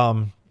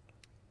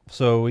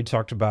 So we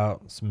talked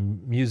about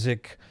some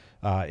music,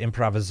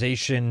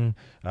 improvisation,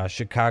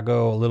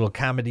 Chicago, a little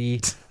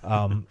comedy.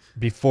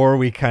 Before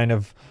we kind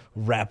of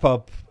wrap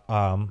up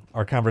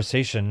our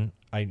conversation,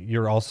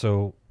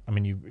 you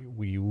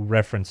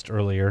referenced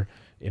earlier,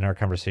 in our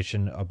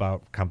conversation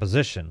about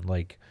composition.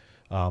 Like,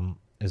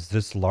 is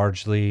this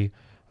largely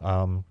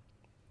kind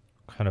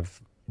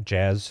of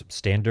jazz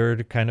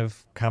standard kind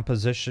of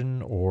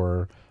composition,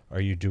 or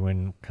are you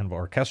doing kind of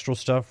orchestral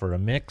stuff or a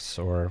mix,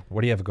 or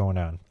what do you have going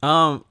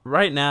on?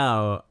 Right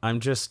now I'm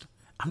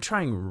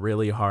trying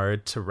really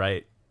hard to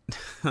write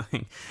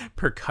like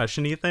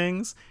percussion-y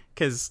things,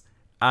 because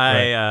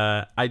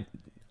I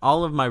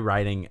all of my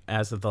writing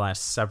as of the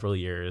last several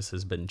years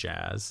has been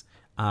jazz.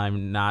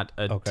 I'm not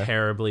a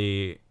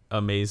terribly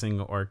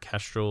amazing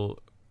orchestral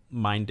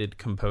minded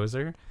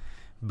composer,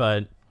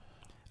 but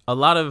a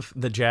lot of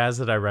the jazz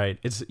that I write,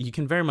 you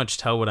can very much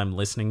tell what I'm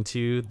listening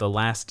to. The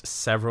last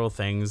several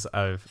things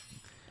I've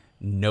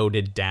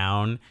noted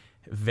down,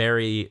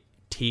 very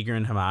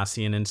Tigran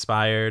Hamasyan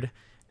inspired.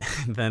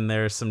 Then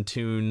there are some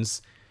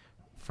tunes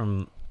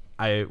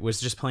I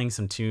was just playing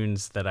some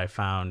tunes that I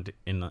found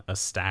in a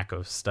stack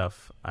of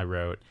stuff I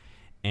wrote,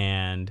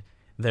 and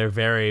they're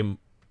very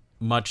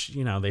much,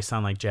 they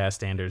sound like jazz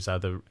standards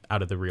out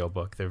of the real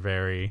book. They're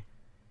very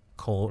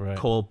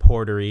Cole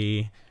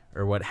Porter-y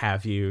or what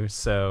have you.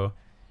 So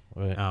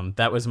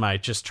that was my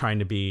just trying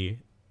to be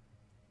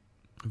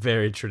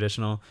very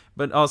traditional.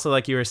 But also,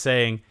 like you were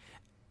saying,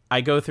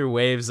 I go through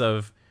waves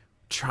of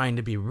trying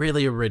to be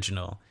really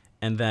original,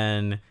 and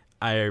then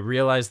I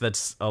realize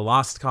that's a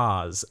lost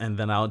cause, and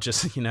then I'll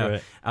just,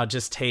 I'll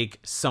just take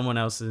someone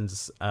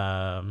else's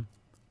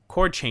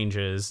chord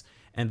changes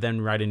and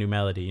then write a new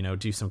melody,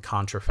 do some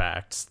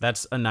contrafacts.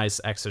 That's a nice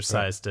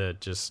exercise to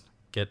just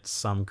get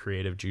some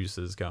creative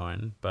juices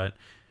going. But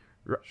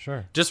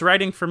just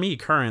writing for me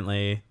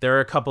currently, there are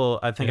a couple,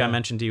 I think I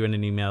mentioned to you in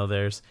an email,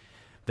 there's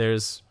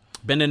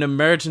been an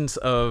emergence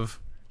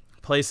of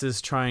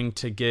places trying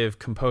to give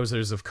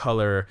composers of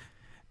color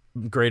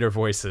greater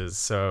voices.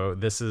 So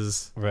this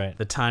is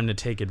the time to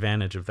take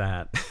advantage of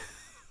that.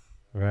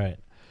 Right.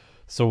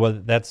 So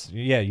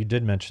you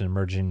did mention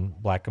Emerging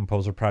Black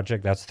Composer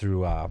Project. That's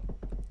through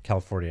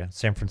California,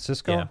 San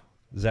Francisco. Yeah.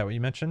 Is that what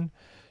you mentioned?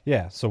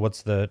 Yeah. So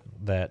what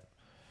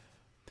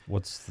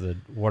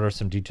are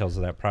some details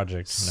of that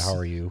project, and how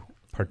are you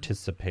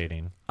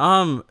participating?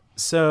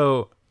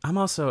 So I'm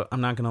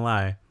not gonna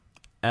lie,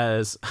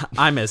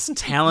 I'm as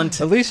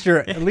talented. at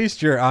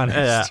least you're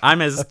honest.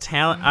 I'm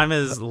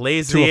as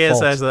lazy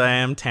as I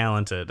am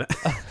talented.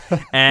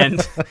 And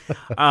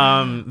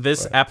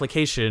this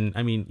application,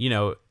 I mean,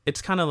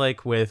 it's kind of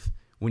like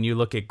when you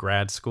look at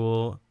grad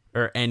school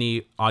or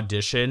any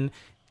audition,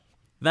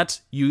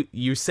 that's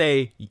you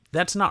say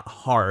that's not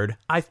hard.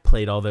 I've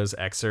played all those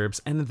excerpts,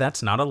 and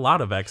that's not a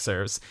lot of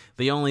excerpts.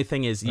 The only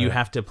thing is you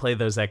have to play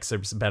those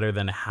excerpts better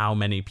than how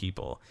many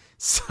people.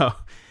 So,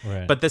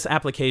 but this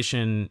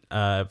application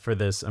for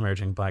this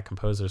Emerging Black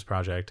Composers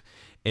Project,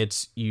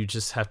 you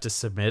just have to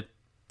submit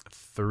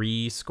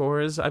 3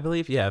 scores, I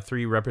believe. Yeah,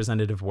 3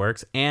 representative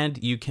works, and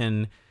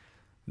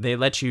they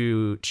let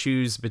you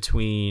choose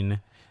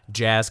between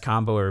jazz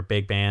combo or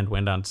big band,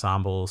 wind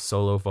ensemble,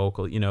 solo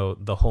vocal,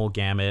 the whole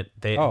gamut.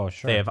 They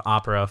have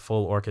opera,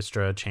 full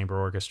orchestra, chamber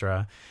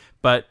orchestra.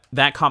 But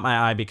that caught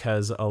my eye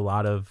because a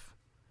lot of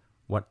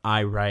what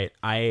I write,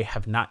 I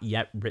have not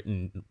yet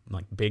written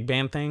like big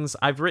band things.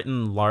 I've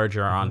written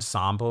larger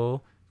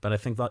ensemble, but I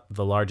think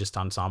the largest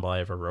ensemble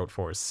I ever wrote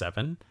for is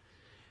 7.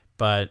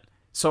 But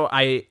so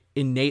I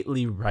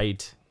innately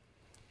write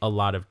a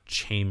lot of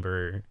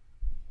chamber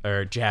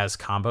or jazz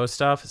combo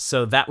stuff.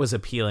 So that was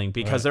appealing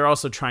because they're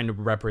also trying to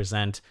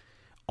represent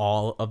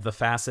all of the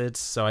facets.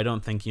 So I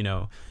don't think,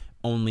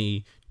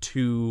 only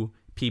 2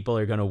 people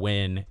are going to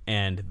win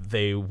and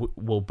they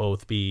will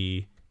both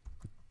be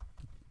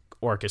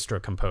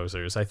orchestra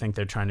composers. I think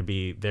they're trying to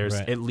be, there's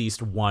at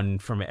least one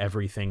from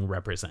everything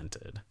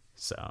represented.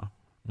 So,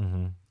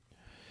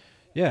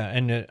 yeah.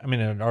 And it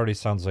already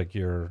sounds like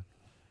your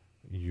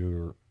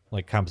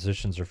like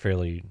compositions are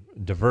fairly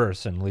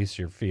diverse, and at least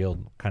your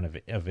field kind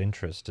of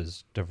interest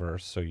is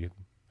diverse. So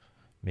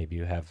maybe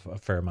you have a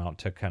fair amount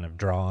to kind of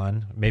draw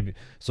on. Maybe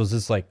so. Is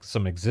this like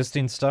some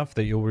existing stuff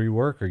that you'll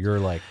rework, or you're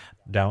like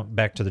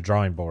back to the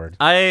drawing board?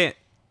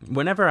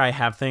 Whenever I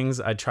have things,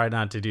 I try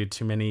not to do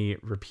too many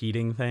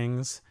repeating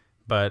things.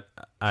 But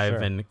I've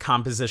been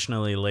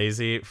compositionally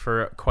lazy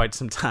for quite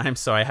some time,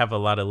 so I have a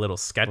lot of little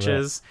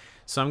sketches.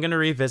 So I'm going to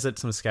revisit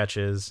some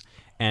sketches.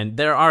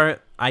 And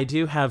I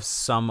do have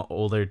some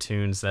older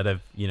tunes that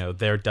have,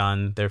 they're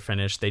done, they're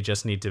finished. They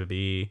just need to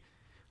be,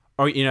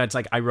 or, it's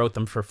like I wrote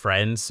them for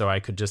friends, so I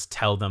could just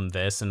tell them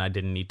this and I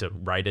didn't need to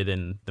write it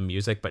in the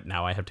music. But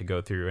now I have to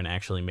go through and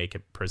actually make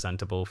it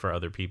presentable for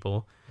other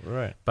people.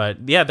 Right.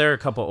 But yeah, there are a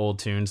couple old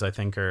tunes I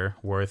think are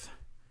worth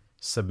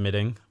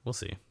submitting. We'll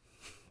see.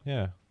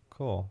 Yeah,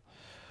 cool.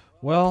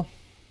 Well,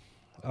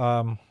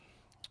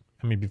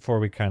 before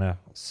we kind of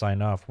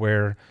sign off,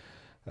 where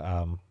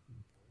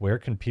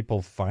can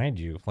people find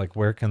you? Like,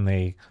 where can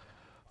they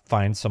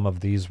find some of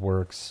these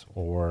works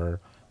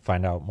or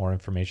find out more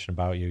information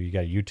about you? You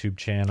got a YouTube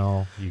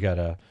channel. You got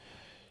a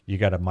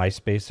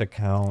MySpace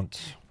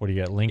account. What do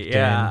you got? LinkedIn?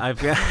 Yeah,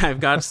 I've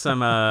got some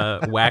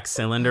wax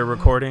cylinder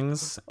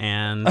recordings,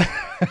 and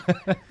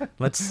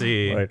let's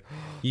see. Right.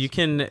 You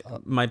can.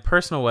 My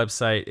personal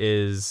website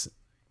is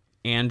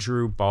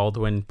Andrew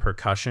Baldwin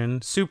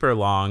Percussion. Super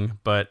long,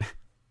 but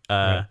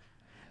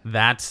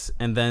that's,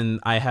 and then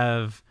I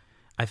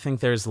think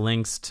there's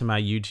links to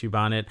my YouTube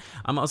on it.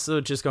 I'm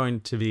also just going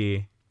to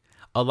be,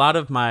 a lot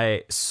of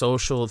my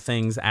social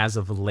things as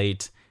of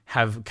late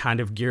have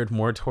kind of geared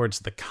more towards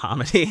the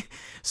comedy.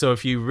 So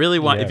if you really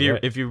want,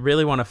 if you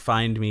really want to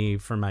find me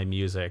for my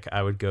music,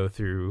 I would go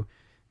through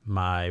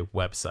my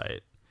website,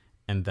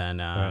 and then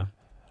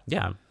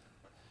yeah.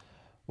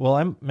 Well,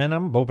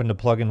 I'm open to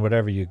plug in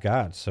whatever you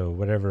got. So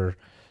whatever,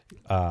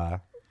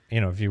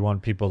 if you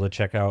want people to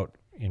check out,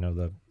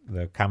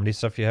 the comedy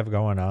stuff you have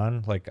going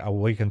on, like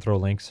we can throw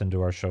links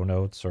into our show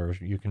notes, or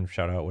you can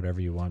shout out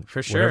whatever you want.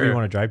 For sure. Whatever you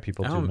want to drive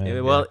people to,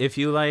 man. Well, if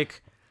you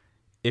like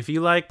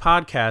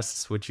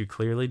podcasts, which you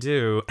clearly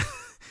do,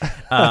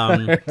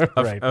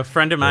 a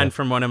friend of mine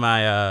from one of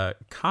my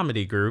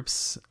comedy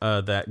groups,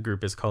 that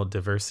group is called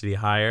Diversity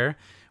Hire.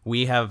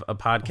 We have a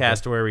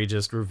podcast where we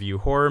just review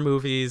horror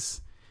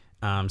movies.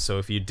 So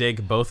if you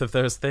dig both of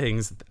those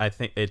things, I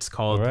think it's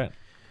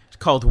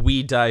called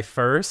We Die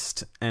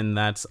First, and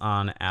that's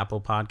on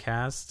Apple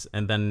Podcasts.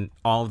 And then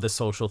all of the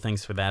social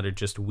things for that are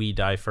just We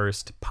Die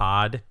First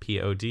Pod,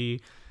 POD,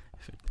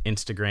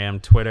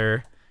 Instagram,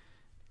 Twitter.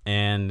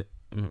 And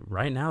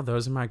right now,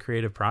 those are my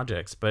creative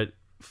projects. But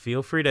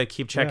feel free to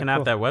keep checking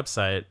out that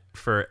website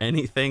for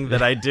anything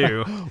that I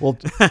do. We'll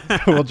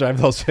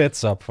drive those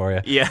hits up for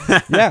you.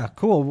 Yeah. Yeah,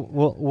 cool.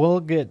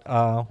 We'll get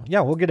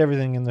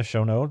everything in the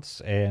show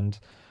notes. And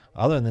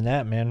other than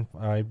that, man,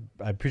 I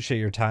appreciate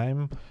your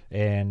time,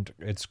 and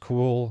it's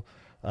cool.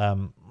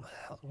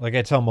 Like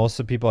I tell most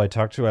of the people I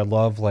talk to, I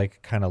love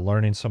like kind of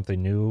learning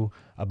something new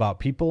about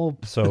people.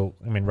 So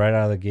I mean, right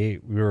out of the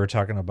gate, we were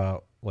talking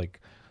about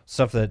like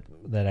stuff that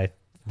I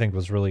think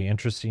was really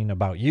interesting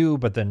about you,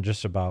 but then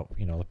just about,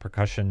 the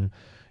percussion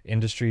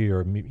industry,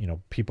 or,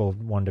 people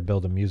wanting to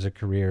build a music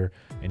career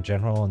in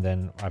general. And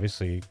then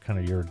obviously kind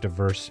of your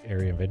diverse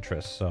area of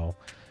interest. So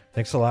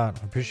thanks a lot.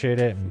 I appreciate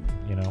it. And,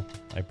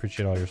 I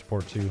appreciate all your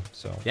support too.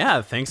 So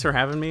yeah, thanks for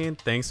having me.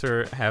 Thanks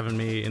for having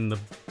me in the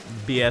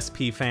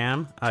BSP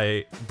fam.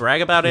 I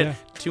brag about it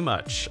too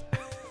much.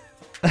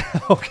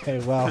 Okay,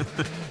 well,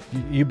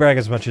 you brag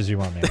as much as you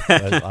want,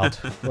 man. I'll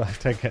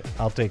take it.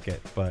 I'll take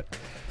it. But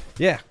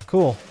yeah,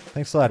 cool.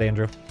 Thanks a lot,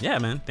 Andrew. Yeah,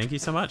 man. Thank you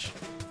so much.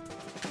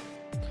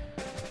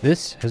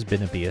 This has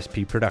been a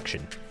BSP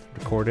production,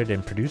 recorded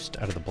and produced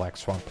out of the Black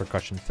Swamp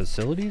Percussion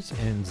facilities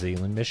in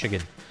Zeeland,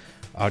 Michigan.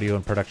 Audio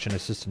and production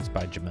assistance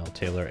by Jamel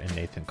Taylor and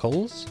Nathan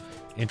Coles.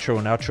 Intro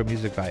and outro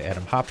music by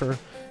Adam Hopper.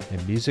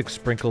 And music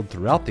sprinkled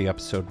throughout the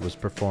episode was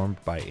performed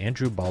by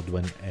Andrew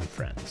Baldwin and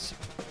friends.